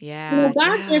 Yeah.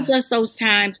 God gives us those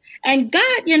times. And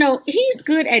God, he's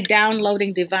good at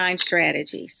downloading divine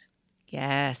strategies.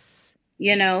 Yes.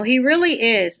 He really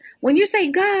is. When you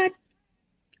say, God,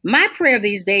 my prayer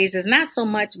these days is not so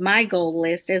much my goal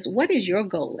list as what is your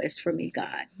goal list for me,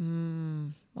 God?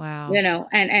 Wow.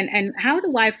 And how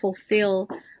do I fulfill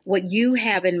what you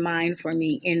have in mind for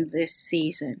me in this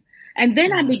season? And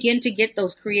then I begin to get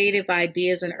those creative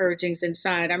ideas and urgings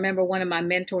inside. I remember one of my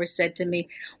mentors said to me,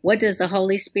 what does the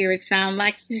Holy Spirit sound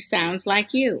like? He sounds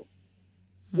like you.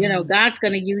 God's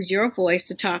going to use your voice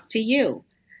to talk to you.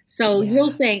 So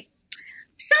you'll think,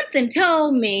 something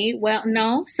told me. Well,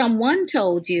 no, someone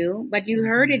told you, but you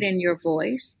heard it in your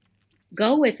voice.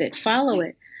 Go with it. Follow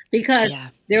it. Because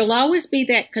there'll always be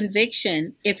that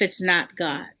conviction if it's not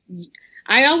God.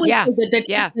 I always say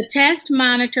that the test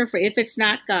monitor for if it's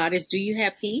not God is, do you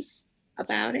have peace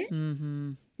about it?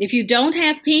 Mm-hmm. If you don't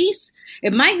have peace,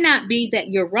 it might not be that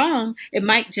you're wrong. It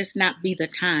might just not be the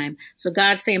time. So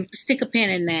God's saying, stick a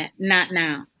pin in that. Not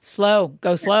now.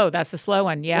 Go slow. That's the slow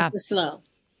one. Yeah. That's the slow.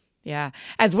 Yeah.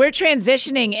 As we're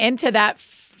transitioning into that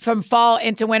from fall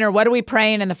into winter, what are we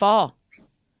praying in the fall?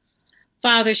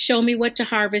 Father, show me what to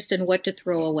harvest and what to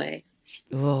throw away.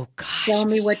 Oh, gosh. Show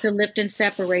me what to lift and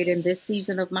separate in this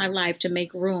season of my life to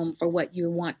make room for what you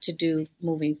want to do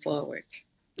moving forward.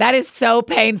 That is so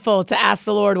painful to ask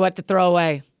the Lord what to throw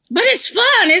away. But it's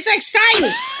fun. It's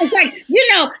exciting. It's like,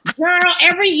 girl,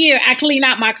 every year I clean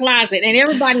out my closet and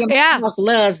everybody in my house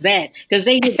loves that because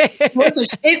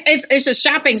it's a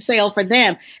shopping sale for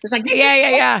them. It's like,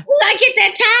 yeah. Ooh, I get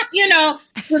that top,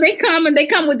 So they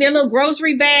come with their little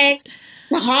grocery bags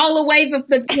to haul away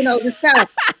the stuff.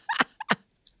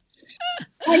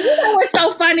 And what's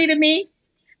so funny to me?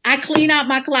 I clean out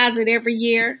my closet every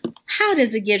year. How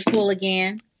does it get full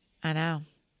again? I know.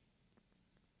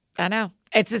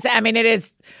 It's just, it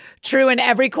is true in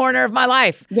every corner of my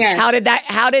life. Yeah. How did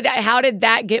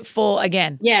that get full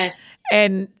again? Yes.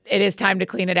 And it is time to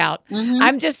clean it out. Mm-hmm.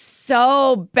 I'm just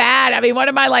so bad. One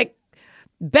of my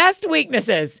best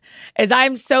weaknesses is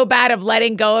I'm so bad of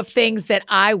letting go of things that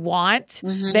I want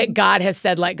that God has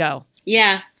said, let go.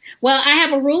 Yeah. Well, I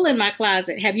have a rule in my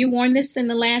closet. Have you worn this in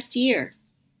the last year?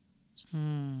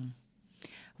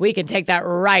 We can take that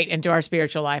right into our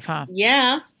spiritual life, huh?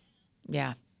 Yeah.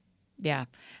 Yeah. Yeah.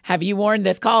 Have you worn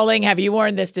this calling? Have you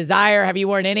worn this desire? Have you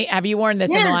worn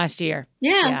this in the last year?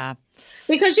 Yeah. Yeah.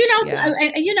 Because,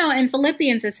 in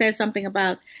Philippians, it says something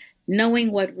about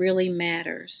knowing what really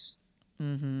matters.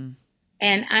 Mm-hmm.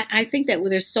 And I think that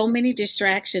there's so many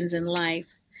distractions in life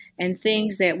and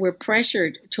things that we're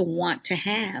pressured to want to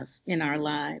have in our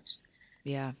lives.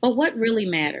 Yeah. But what really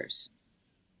matters?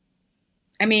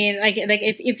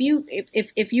 If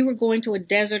you were going to a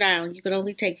desert island, you could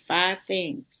only take 5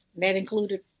 things. That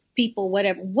included people,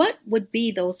 whatever. What would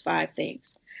be those 5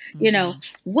 things? Mm-hmm.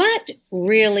 What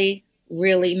really,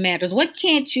 really matters? What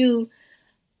can you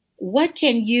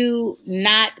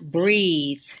not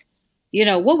breathe?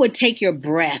 What would take your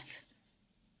breath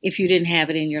if you didn't have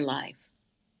it in your life?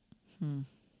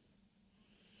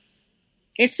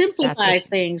 It simplifies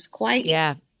things quite.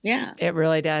 Yeah. Yeah. It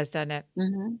really does, doesn't it?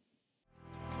 Mm-hmm.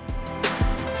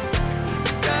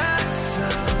 That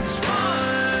sounds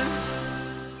fun.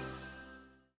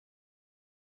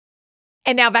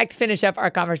 And now back to finish up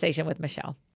our conversation with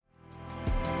Michelle.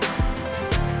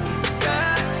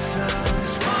 That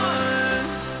sounds fun.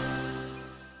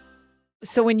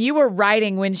 So when you were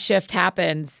writing When Shift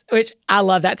Happens, which I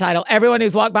love that title. Everyone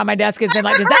who's walked by my desk has been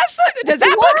like, does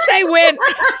that book say when?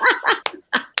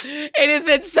 It has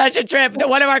been such a trip.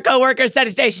 One of our coworkers said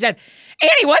today, she said,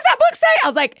 Annie, what's that book say? I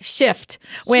was like, Shift.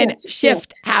 When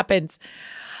Shift Happens.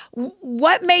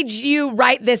 What made you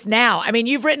write this now?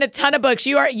 You've written a ton of books.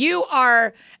 You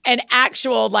are an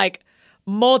actual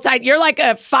you're like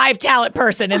a 5-talent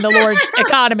person in the Lord's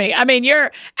economy.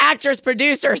 You're actress,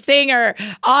 producer, singer,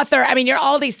 author. You're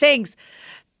all these things.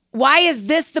 why is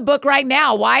this the book right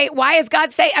now? Why is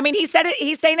God saying, I mean, he said it,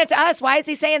 he's saying it to us. Why is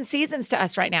he saying seasons to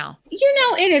us right now? You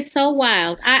know, it is so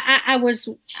wild. I was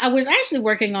actually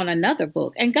working on another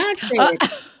book, and God said,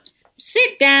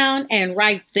 sit down and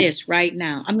write this right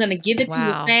now. I'm going to give it to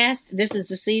you fast. This is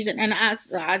the season. And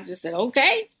I just said,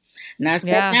 okay. And I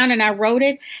sat down and I wrote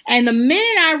it. And the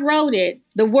minute I wrote it,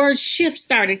 the word shift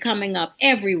started coming up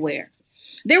everywhere.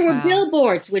 There were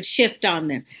billboards with shift on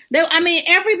them.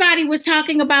 Everybody was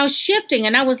talking about shifting.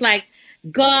 And I was like,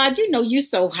 God, you know, you're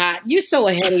so hot. You're so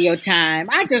ahead of your time.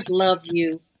 I just love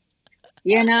you.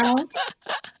 You know?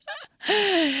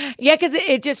 Yeah, because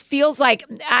it just feels like,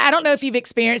 I don't know if you've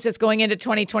experienced this going into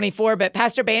 2024, but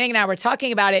Pastor Banning and I were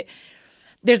talking about it.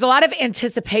 There's a lot of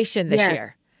anticipation this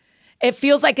year. It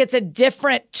feels like it's a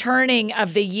different turning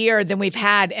of the year than we've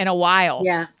had in a while.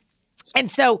 Yeah. And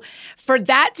so for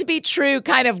that to be true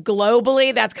kind of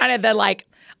globally, that's kind of the like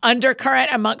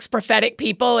undercurrent amongst prophetic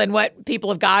people and what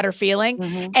people of God are feeling.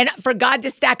 Mm-hmm. And for God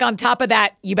to stack on top of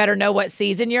that, you better know what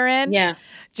season you're in. Yeah.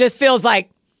 Just feels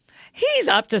like he's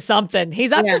up to something.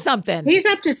 He's up to something. He's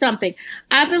up to something.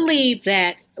 I believe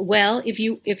that, well, if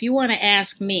you want to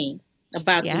ask me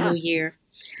about the new year,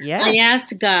 I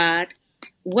asked God,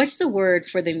 what's the word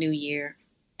for the new year?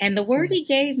 And the word he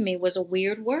gave me was a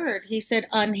weird word. He said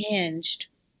unhinged.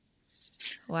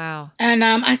 Wow. And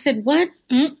I said, what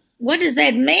does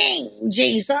that mean,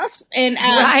 Jesus? And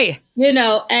you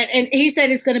know, and he said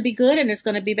it's going to be good and it's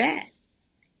going to be bad.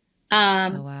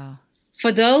 Wow.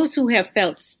 For those who have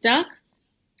felt stuck,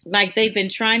 like they've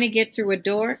been trying to get through a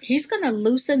door, he's going to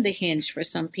loosen the hinge for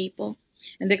some people,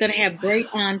 and they're going to have great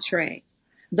entree.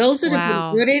 Those that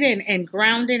have been rooted and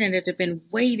grounded and that have been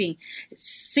waiting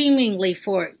seemingly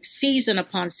for season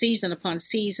upon season upon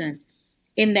season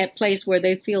in that place where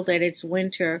they feel that it's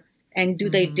winter, and do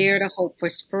they dare to hope for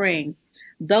spring?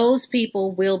 Those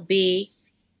people will be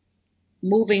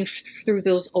moving through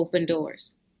those open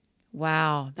doors.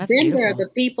 Wow. That's then beautiful. there are the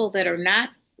people that are not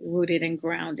rooted and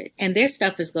grounded, and their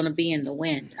stuff is going to be in the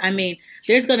wind. I mean,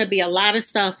 there's going to be a lot of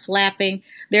stuff flapping.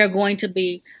 There are going to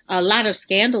be a lot of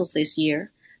scandals this year.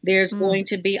 There's going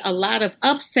to be a lot of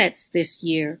upsets this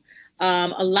year,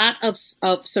 a lot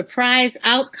of surprise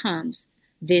outcomes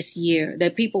this year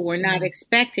that people were not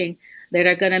expecting, that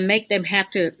are going to make them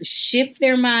have to shift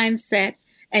their mindset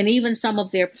and even some of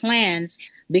their plans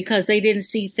because they didn't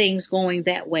see things going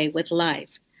that way with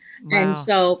life. Wow. And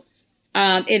so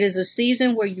it is a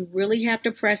season where you really have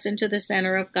to press into the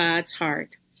center of God's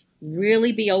heart,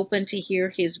 really be open to hear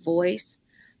his voice,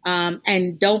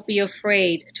 and don't be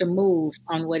afraid to move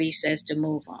on what he says to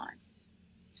move on.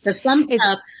 Because some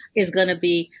stuff are going to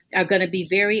be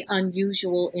very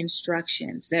unusual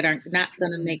instructions that are not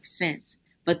going to make sense,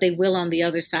 but they will on the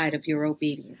other side of your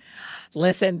obedience.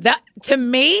 Listen, to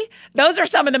me, those are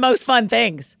some of the most fun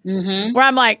things where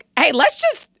I'm like, hey,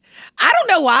 I don't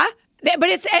know why, but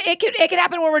it could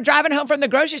happen when we're driving home from the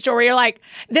grocery store where you're like,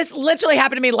 this literally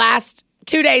happened to me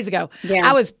 2 days ago. Yeah.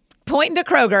 I was pointing to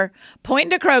Kroger,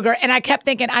 and I kept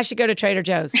thinking I should go to Trader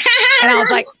Joe's. And I was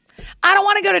like, I don't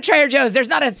want to go to Trader Joe's. There's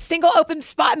not a single open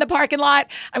spot in the parking lot.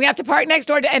 I'm going to have to park next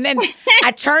door. And then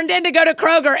I turned in to go to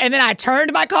Kroger, and then I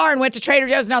turned my car and went to Trader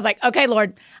Joe's. And I was like, okay,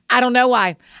 Lord, I don't know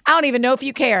why. I don't even know if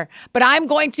you care, but I'm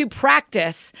going to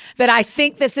practice that I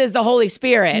think this is the Holy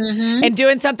Spirit and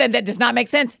doing something that does not make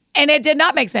sense. And it did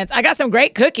not make sense. I got some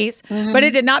great cookies, but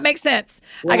it did not make sense.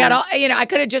 Yeah. I got I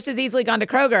could have just as easily gone to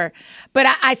Kroger, but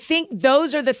I think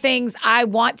those are the things I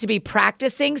want to be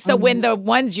practicing. So when the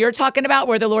ones you're talking about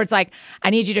where the Lord's like,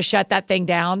 I need you to shut that thing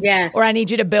down, or I need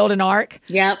you to build an ark.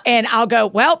 Yep. And I'll go,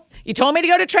 well, you told me to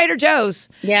go to Trader Joe's.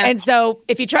 Yep. And so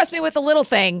if you trust me with a little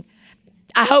thing,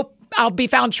 I hope I'll be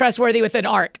found trustworthy with an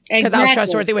ark because I was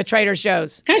trustworthy with Trader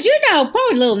Joe's. Because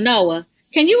poor little Noah.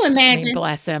 Can you imagine? I mean,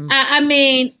 bless him. I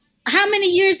mean, how many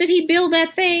years did he build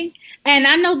that thing? And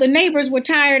I know the neighbors were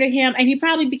tired of him, and he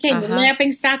probably became the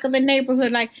laughing stock of the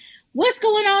neighborhood. Like, what's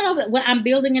going on over there? Well, I'm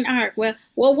building an ark. Well,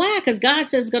 why? Because God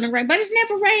says it's going to rain. But it's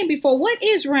never rained before. What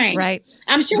is rain? Right.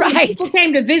 I'm sure when people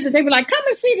came to visit, they were like, come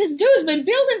and see this dude's been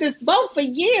building this boat for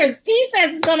years. He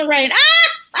says it's going to rain.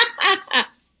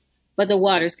 But the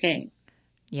waters came.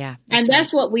 Yeah.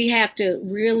 That's what we have to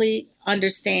really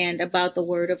understand about the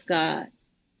Word of God.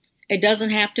 It doesn't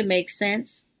have to make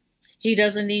sense. He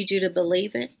doesn't need you to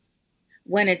believe it.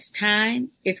 When it's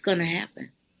time, it's going to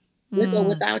happen. We'll go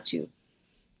without you.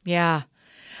 Yeah.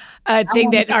 I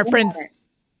think that our friends,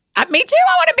 me too,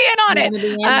 I want to be in on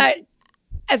it.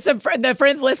 As the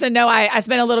friends listen know, I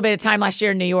spent a little bit of time last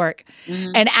year in New York.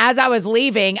 And as I was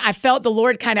leaving, I felt the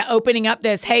Lord kind of opening up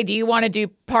this, hey, do you want to do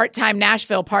part-time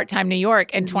Nashville, part-time New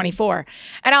York in 24?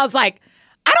 And I was like,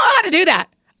 I don't know how to do that.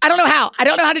 I don't know how. I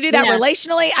don't know how to do that Yeah.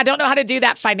 relationally. I don't know how to do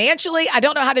that financially. I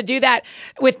don't know how to do that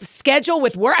with schedule,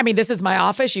 with work. I mean, this is my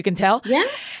office, you can tell. Yeah.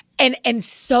 And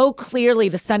so clearly,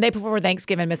 the Sunday before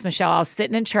Thanksgiving, Miss Michelle, I was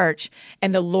sitting in church,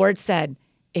 and the Lord said,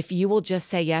 if you will just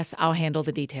say yes, I'll handle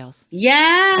the details.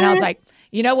 Yeah. And I was like,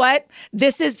 you know what?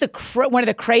 This is one of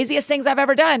the craziest things I've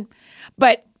ever done.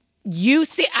 But you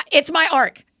see, it's my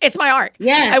arc. It's my arc.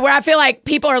 Yeah. Where I feel like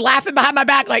people are laughing behind my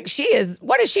back, like,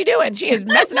 what is she doing? She is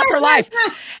messing up her life.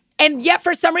 And yet,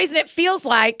 for some reason, it feels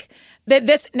like that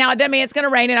now, it doesn't mean it's going to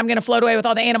rain and I'm going to float away with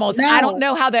all the animals. No. I don't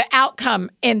know how the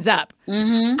outcome ends up.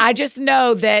 Mm-hmm. I just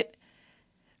know that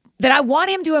I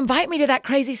want him to invite me to that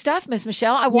crazy stuff, Miss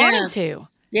Michelle. I want him to.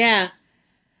 Yeah.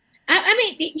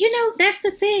 I mean, that's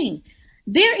the thing.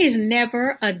 There is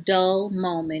never a dull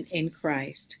moment in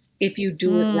Christ if you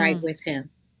do it right with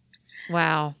him.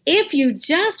 Wow. If you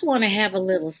just want to have a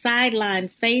little sideline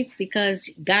faith because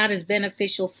God is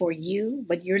beneficial for you,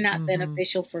 but you're not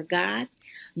beneficial for God,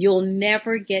 you'll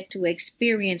never get to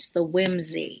experience the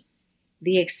whimsy,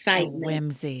 the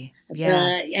excitement, the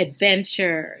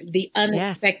adventure, the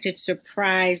unexpected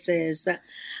surprises.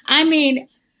 Annie,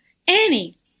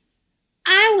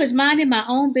 I was minding my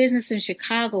own business in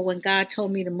Chicago when God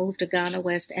told me to move to Ghana,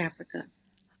 West Africa.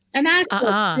 And I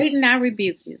said, Satan, I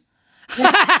rebuke you.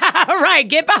 Right,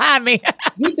 get behind me.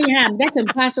 Get behind me. That can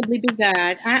possibly be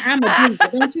God. I'm a diva.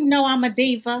 Don't you know I'm a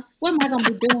diva? What am I going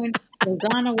to be doing in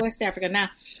Ghana, West Africa? Now,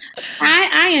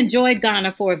 I enjoyed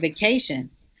Ghana for a vacation.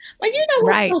 But you know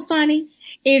what's so funny?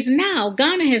 Is now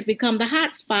Ghana has become the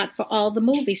hot spot for all the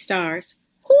movie stars.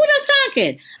 Who'd have thunk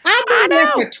it? I've been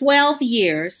there for 12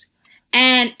 years.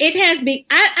 And it has been,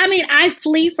 I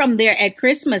flee from there at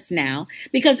Christmas now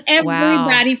because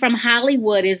everybody from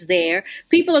Hollywood is there.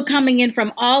 People are coming in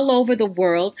from all over the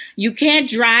world. You can't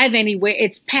drive anywhere.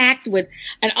 It's packed with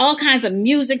and all kinds of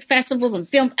music festivals and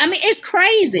film. I mean, it's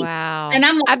crazy. Wow. And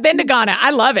I've been to Ghana.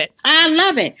 I love it. I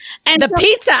love it. And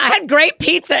pizza, I had great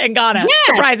pizza in Ghana,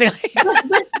 surprisingly. but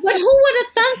who would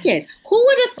have thunk it? Who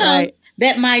would have thunk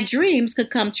that my dreams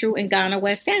could come true in Ghana,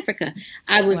 West Africa?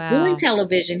 I was doing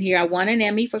television here. I won an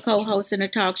Emmy for co-hosting a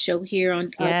talk show here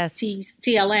on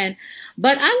TLN.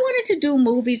 But I wanted to do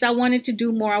movies. I wanted to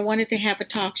do more. I wanted to have a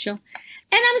talk show. And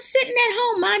I'm sitting at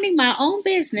home minding my own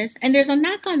business. And there's a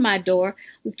knock on my door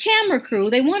with camera crew.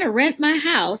 They want to rent my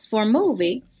house for a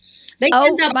movie. They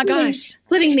end up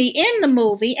putting me in the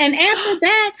movie. And after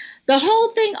that, the whole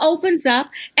thing opens up.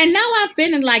 And now I've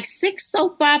been in like 6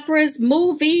 soap operas,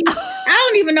 movies. I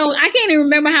don't even know. I can't even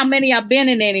remember how many I've been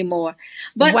in anymore.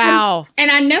 But and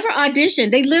I never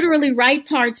auditioned. They literally write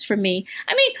parts for me.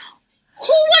 I mean, who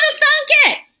would have thunk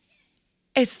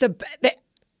it?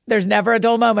 There's never a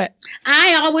dull moment.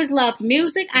 I always loved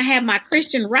music. I have my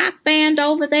Christian rock band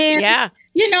over there. Yeah.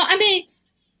 Who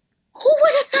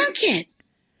would have thunk it?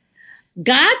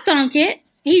 God thunk it.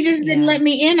 He just didn't let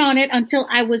me in on it until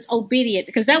I was obedient.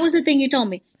 Because that was the thing you told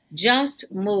me. Just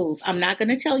move. I'm not going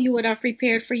to tell you what I've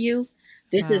prepared for you.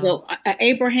 This is a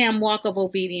Abraham walk of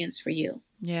obedience for you.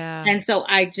 Yeah. And so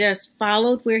I just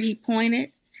followed where he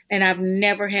pointed. And I've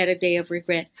never had a day of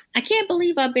regret. I can't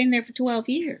believe I've been there for 12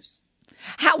 years.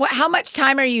 How much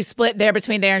time are you split there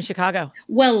between there and Chicago?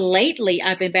 Well, lately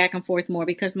I've been back and forth more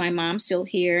because my mom's still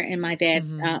here and my dad,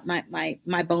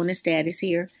 my bonus dad is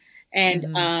here.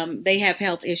 And they have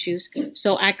health issues.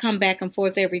 So I come back and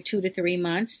forth every 2 to 3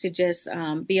 months to just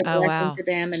be a blessing to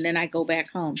them. And then I go back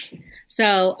home.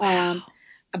 So,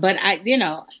 but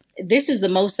this is the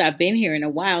most I've been here in a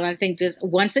while. And I think just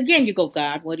once again, you go,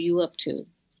 God, what are you up to?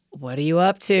 What are you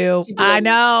up to? I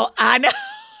know.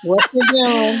 What you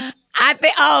doing? I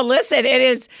think, listen, it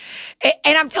is.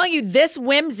 And I'm telling you, this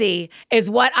Whimsy is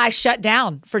what I shut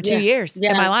down for 2 years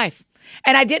in my life.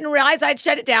 And I didn't realize I'd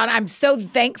shut it down. I'm so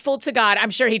thankful to God. I'm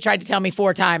sure he tried to tell me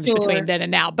 4 times between then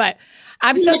and now, but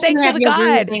I'm so thankful to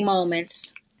God.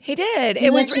 Moments. He did.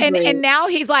 It was, and now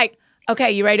he's like,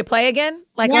 okay, you ready to play again?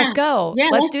 Like, let's go. Yeah,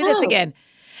 let's do this again.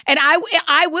 And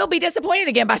I will be disappointed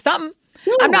again by something.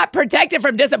 Ooh. I'm not protected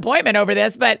from disappointment over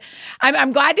this, but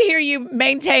I'm glad to hear you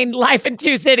maintain life in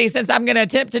 2 cities since I'm going to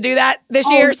attempt to do that this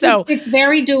year. So it's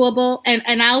very doable.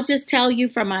 And I'll just tell you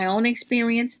from my own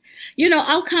experience,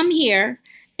 I'll come here.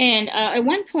 And at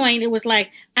one point it was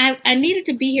like, I needed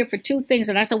to be here for 2 things.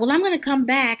 And I said, well, I'm going to come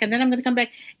back and then I'm going to come back.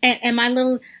 And my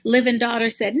little living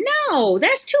daughter said, no,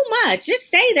 that's too much. Just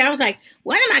stay there. I was like,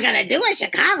 what am I going to do in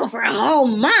Chicago for a whole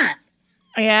month?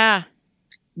 Yeah.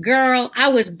 Girl, I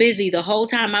was busy the whole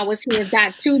time I was here.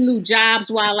 Got 2 new jobs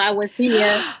while I was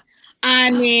here.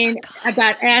 I mean, I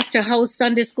got asked to host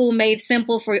Sunday School Made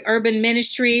Simple for Urban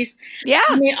Ministries. Yeah.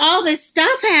 I mean, all this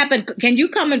stuff happened. Can you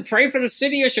come and pray for the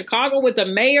city of Chicago with the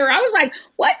mayor? I was like,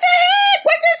 what the heck?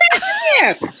 What just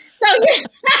happened here? So, yeah.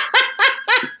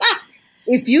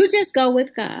 If you just go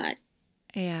with God.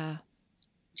 Yeah.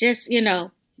 Just,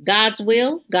 God's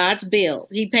will, God's bill.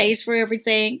 He pays for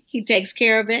everything. He takes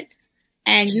care of it.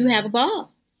 And you have a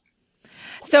ball.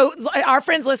 So our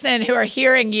friends listening who are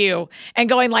hearing you and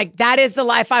going like, that is the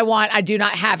life I want. I do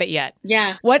not have it yet.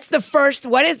 Yeah. What is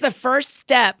the first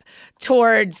step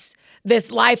towards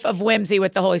this life of whimsy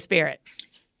with the Holy Spirit?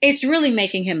 It's really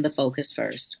making him the focus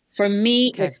first. For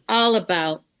me, It's all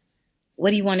about, what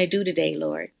do you want to do today,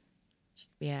 Lord?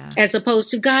 Yeah. As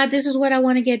opposed to, God, this is what I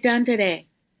want to get done today.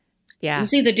 Yeah. You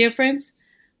see the difference?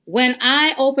 When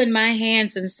I open my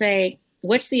hands and say,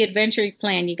 what's the adventure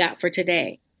plan you got for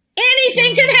today?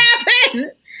 Anything could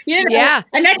happen. Yeah.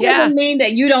 And that doesn't mean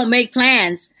that you don't make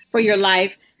plans for your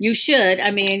life. You should. I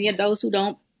mean, those who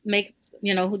don't make,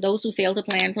 those who fail to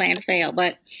plan to fail.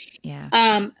 But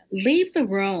leave the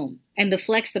room and the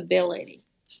flexibility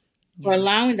for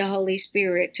allowing the Holy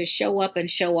Spirit to show up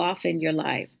and show off in your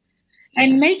life.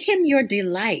 And make him your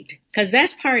delight, because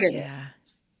that's part of it.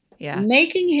 Yeah.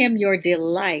 Making him your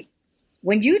delight.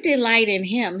 When you delight in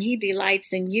him, he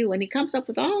delights in you, and he comes up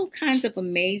with all kinds of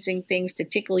amazing things to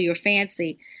tickle your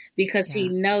fancy because he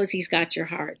knows he's got your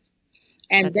heart.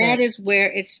 And that is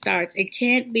where it starts. It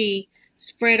can't be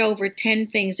spread over 10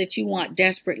 things that you want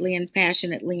desperately and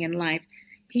passionately in life.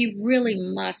 He really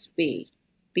must be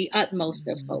the utmost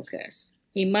of focus.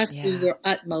 He must be your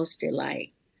utmost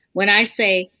delight. When I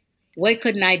say, what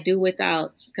couldn't I do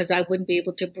without? Because I wouldn't be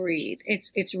able to breathe.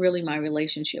 It's really my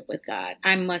relationship with God.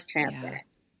 I must have that.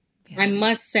 Yeah. I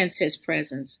must sense his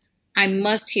presence. I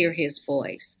must hear his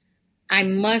voice. I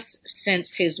must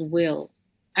sense his will.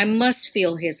 I must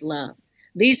feel his love.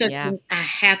 These are things I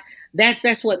have.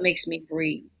 That's what makes me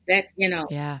breathe.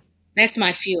 That's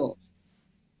my fuel.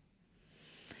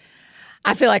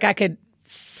 I feel like I could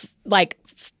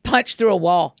punch through a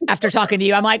wall after talking to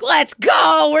you. I'm like, let's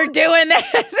go. We're doing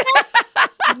this.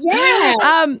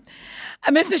 Yeah.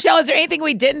 Miss Michelle, is there anything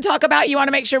we didn't talk about you want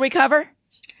to make sure we cover?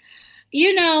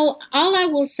 All I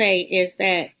will say is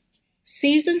that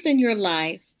seasons in your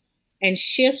life and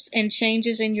shifts and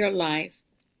changes in your life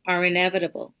are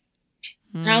inevitable.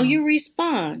 How you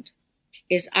respond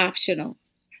is optional.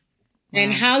 Wow.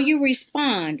 And how you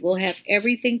respond will have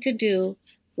everything to do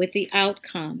with the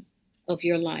outcome of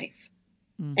your life.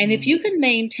 And if you can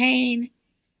maintain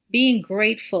being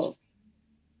grateful,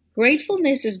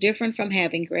 gratefulness is different from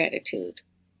having gratitude.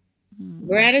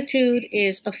 Gratitude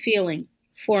is a feeling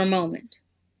for a moment,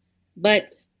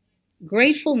 but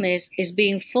gratefulness is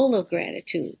being full of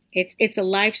gratitude. It's a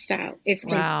lifestyle. It's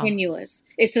continuous.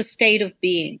 It's a state of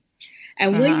being.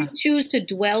 And when you choose to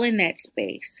dwell in that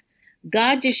space,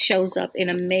 God just shows up in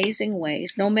amazing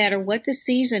ways. No matter what the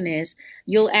season is,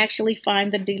 you'll actually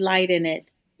find the delight in it,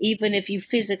 even if you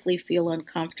physically feel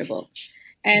uncomfortable.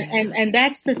 And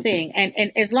that's the thing.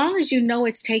 And as long as you know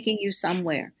it's taking you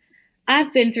somewhere.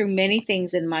 I've been through many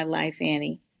things in my life,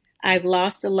 Annie. I've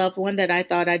lost a loved one that I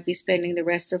thought I'd be spending the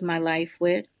rest of my life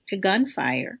with to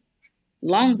gunfire,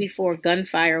 long before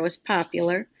gunfire was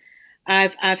popular.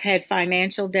 I've had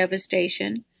financial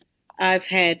devastation. I've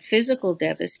had physical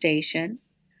devastation.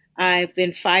 I've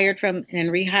been fired from and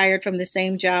rehired from the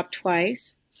same job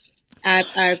twice.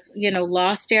 I've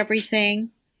lost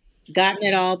everything, gotten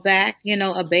it all back,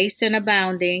 abased and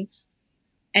abounding.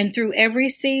 And through every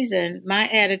season, my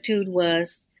attitude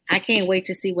was, I can't wait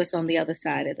to see what's on the other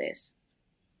side of this.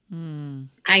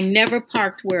 I never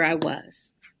parked where I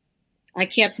was. I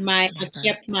kept my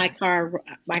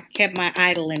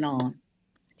idling on,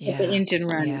 with the engine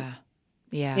running,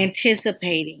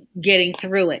 anticipating getting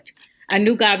through it. I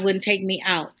knew God wouldn't take me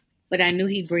out, but I knew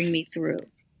he'd bring me through.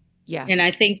 Yeah. And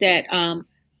I think that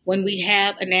when we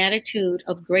have an attitude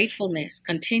of gratefulness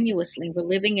continuously, we're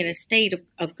living in a state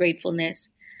of gratefulness,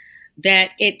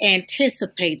 that it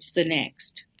anticipates the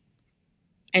next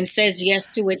and says yes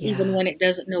to it, even when it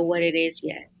doesn't know what it is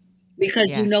yet,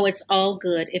 because you know it's all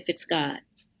good if it's God.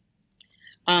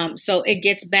 So it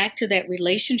gets back to that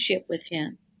relationship with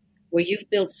him where you've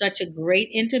built such a great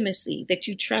intimacy that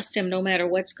you trust him no matter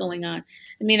what's going on.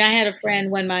 I mean, I had a friend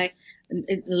when my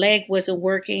leg wasn't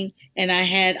working and I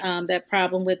had that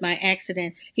problem with my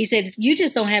accident. He said, you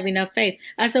just don't have enough faith.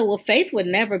 I said, well, faith would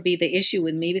never be the issue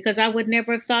with me because I would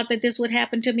never have thought that this would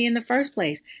happen to me in the first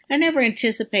place. I never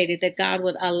anticipated that God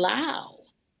would allow,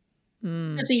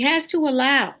 because he has to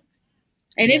allow.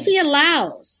 And if he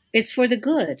allows, it's for the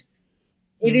good.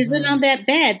 It isn't on that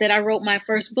bad that I wrote my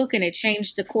first book and it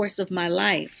changed the course of my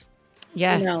life.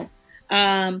 Yes. You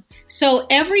know? So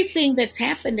everything that's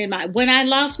happened when I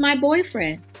lost my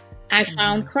boyfriend, I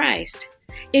found Christ.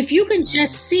 If you can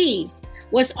just see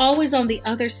what's always on the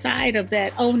other side of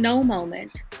that oh no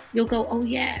moment, you'll go, oh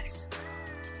yes.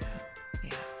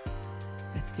 Yeah,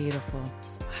 that's beautiful.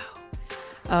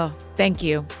 Wow. Oh, thank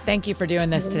you. Thank you for doing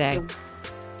this today.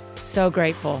 So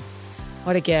grateful.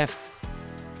 What a gift.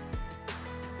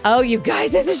 Oh, you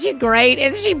guys, isn't she great?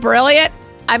 Isn't she brilliant?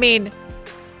 I mean,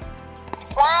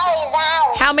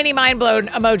 how many mind-blown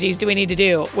emojis do we need to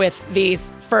do with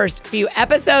these first few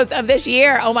episodes of this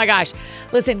year? Oh my gosh.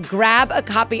 Listen, grab a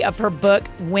copy of her book,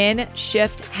 When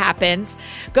Shift Happens.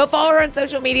 Go follow her on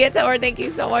social media. Tell her thank you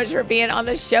so much for being on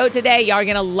the show today. Y'all are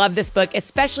going to love this book,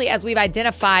 especially as we've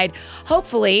identified,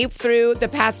 hopefully through the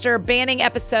pastor banning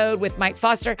episode with Mike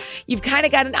Foster, you've kind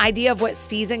of got an idea of what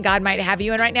season God might have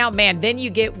you in right now. Man, then you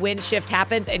get When Shift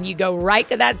Happens and you go right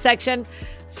to that section.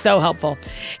 So helpful.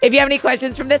 If you have any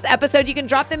questions from this episode, you can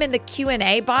drop them in the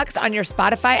Q&A box on your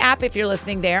Spotify app if you're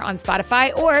listening there on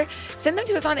Spotify, or send them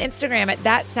to us on Instagram at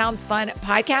That Sounds Fun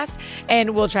Podcast,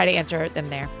 and we'll try to answer them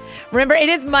there. Remember, it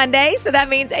is Monday, so that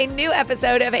means a new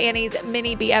episode of Annie's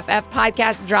Mini BFF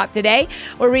podcast dropped today.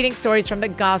 We're reading stories from the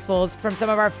Gospels from some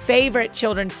of our favorite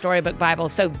children's storybook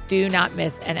Bibles, so do not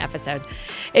miss an episode.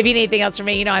 If you need anything else from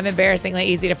me, you know I'm embarrassingly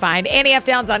easy to find. Annie F.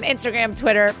 Downs on Instagram,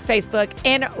 Twitter, Facebook,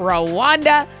 in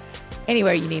Rwanda.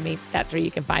 Anywhere you need me, that's where you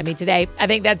can find me today. I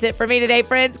think that's it for me today,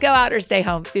 friends. Go out or stay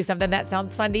home. Do something that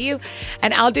sounds fun to you,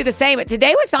 and I'll do the same. But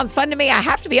today, what sounds fun to me, I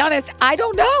have to be honest, I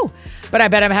don't know. But I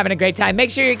bet I'm having a great time.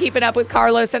 Make sure you're keeping up with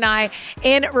Carlos and I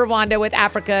in Rwanda with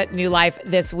Africa New Life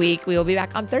this week. We will be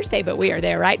back on Thursday, but we are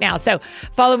there right now. So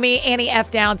follow me, Annie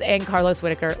F. Downs, and Carlos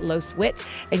Whitaker, Los Wit,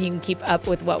 and you can keep up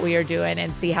with what we are doing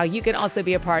and see how you can also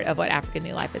be a part of what Africa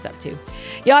New Life is up to.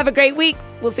 Y'all have a great week.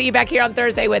 We'll see you back here on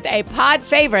Thursday with a pod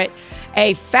favorite,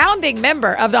 a founding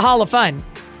member of the Hall of Fun,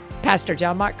 Pastor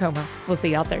John Mark Comer. We'll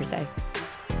see y'all Thursday.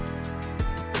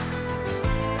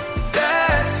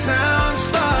 That sounds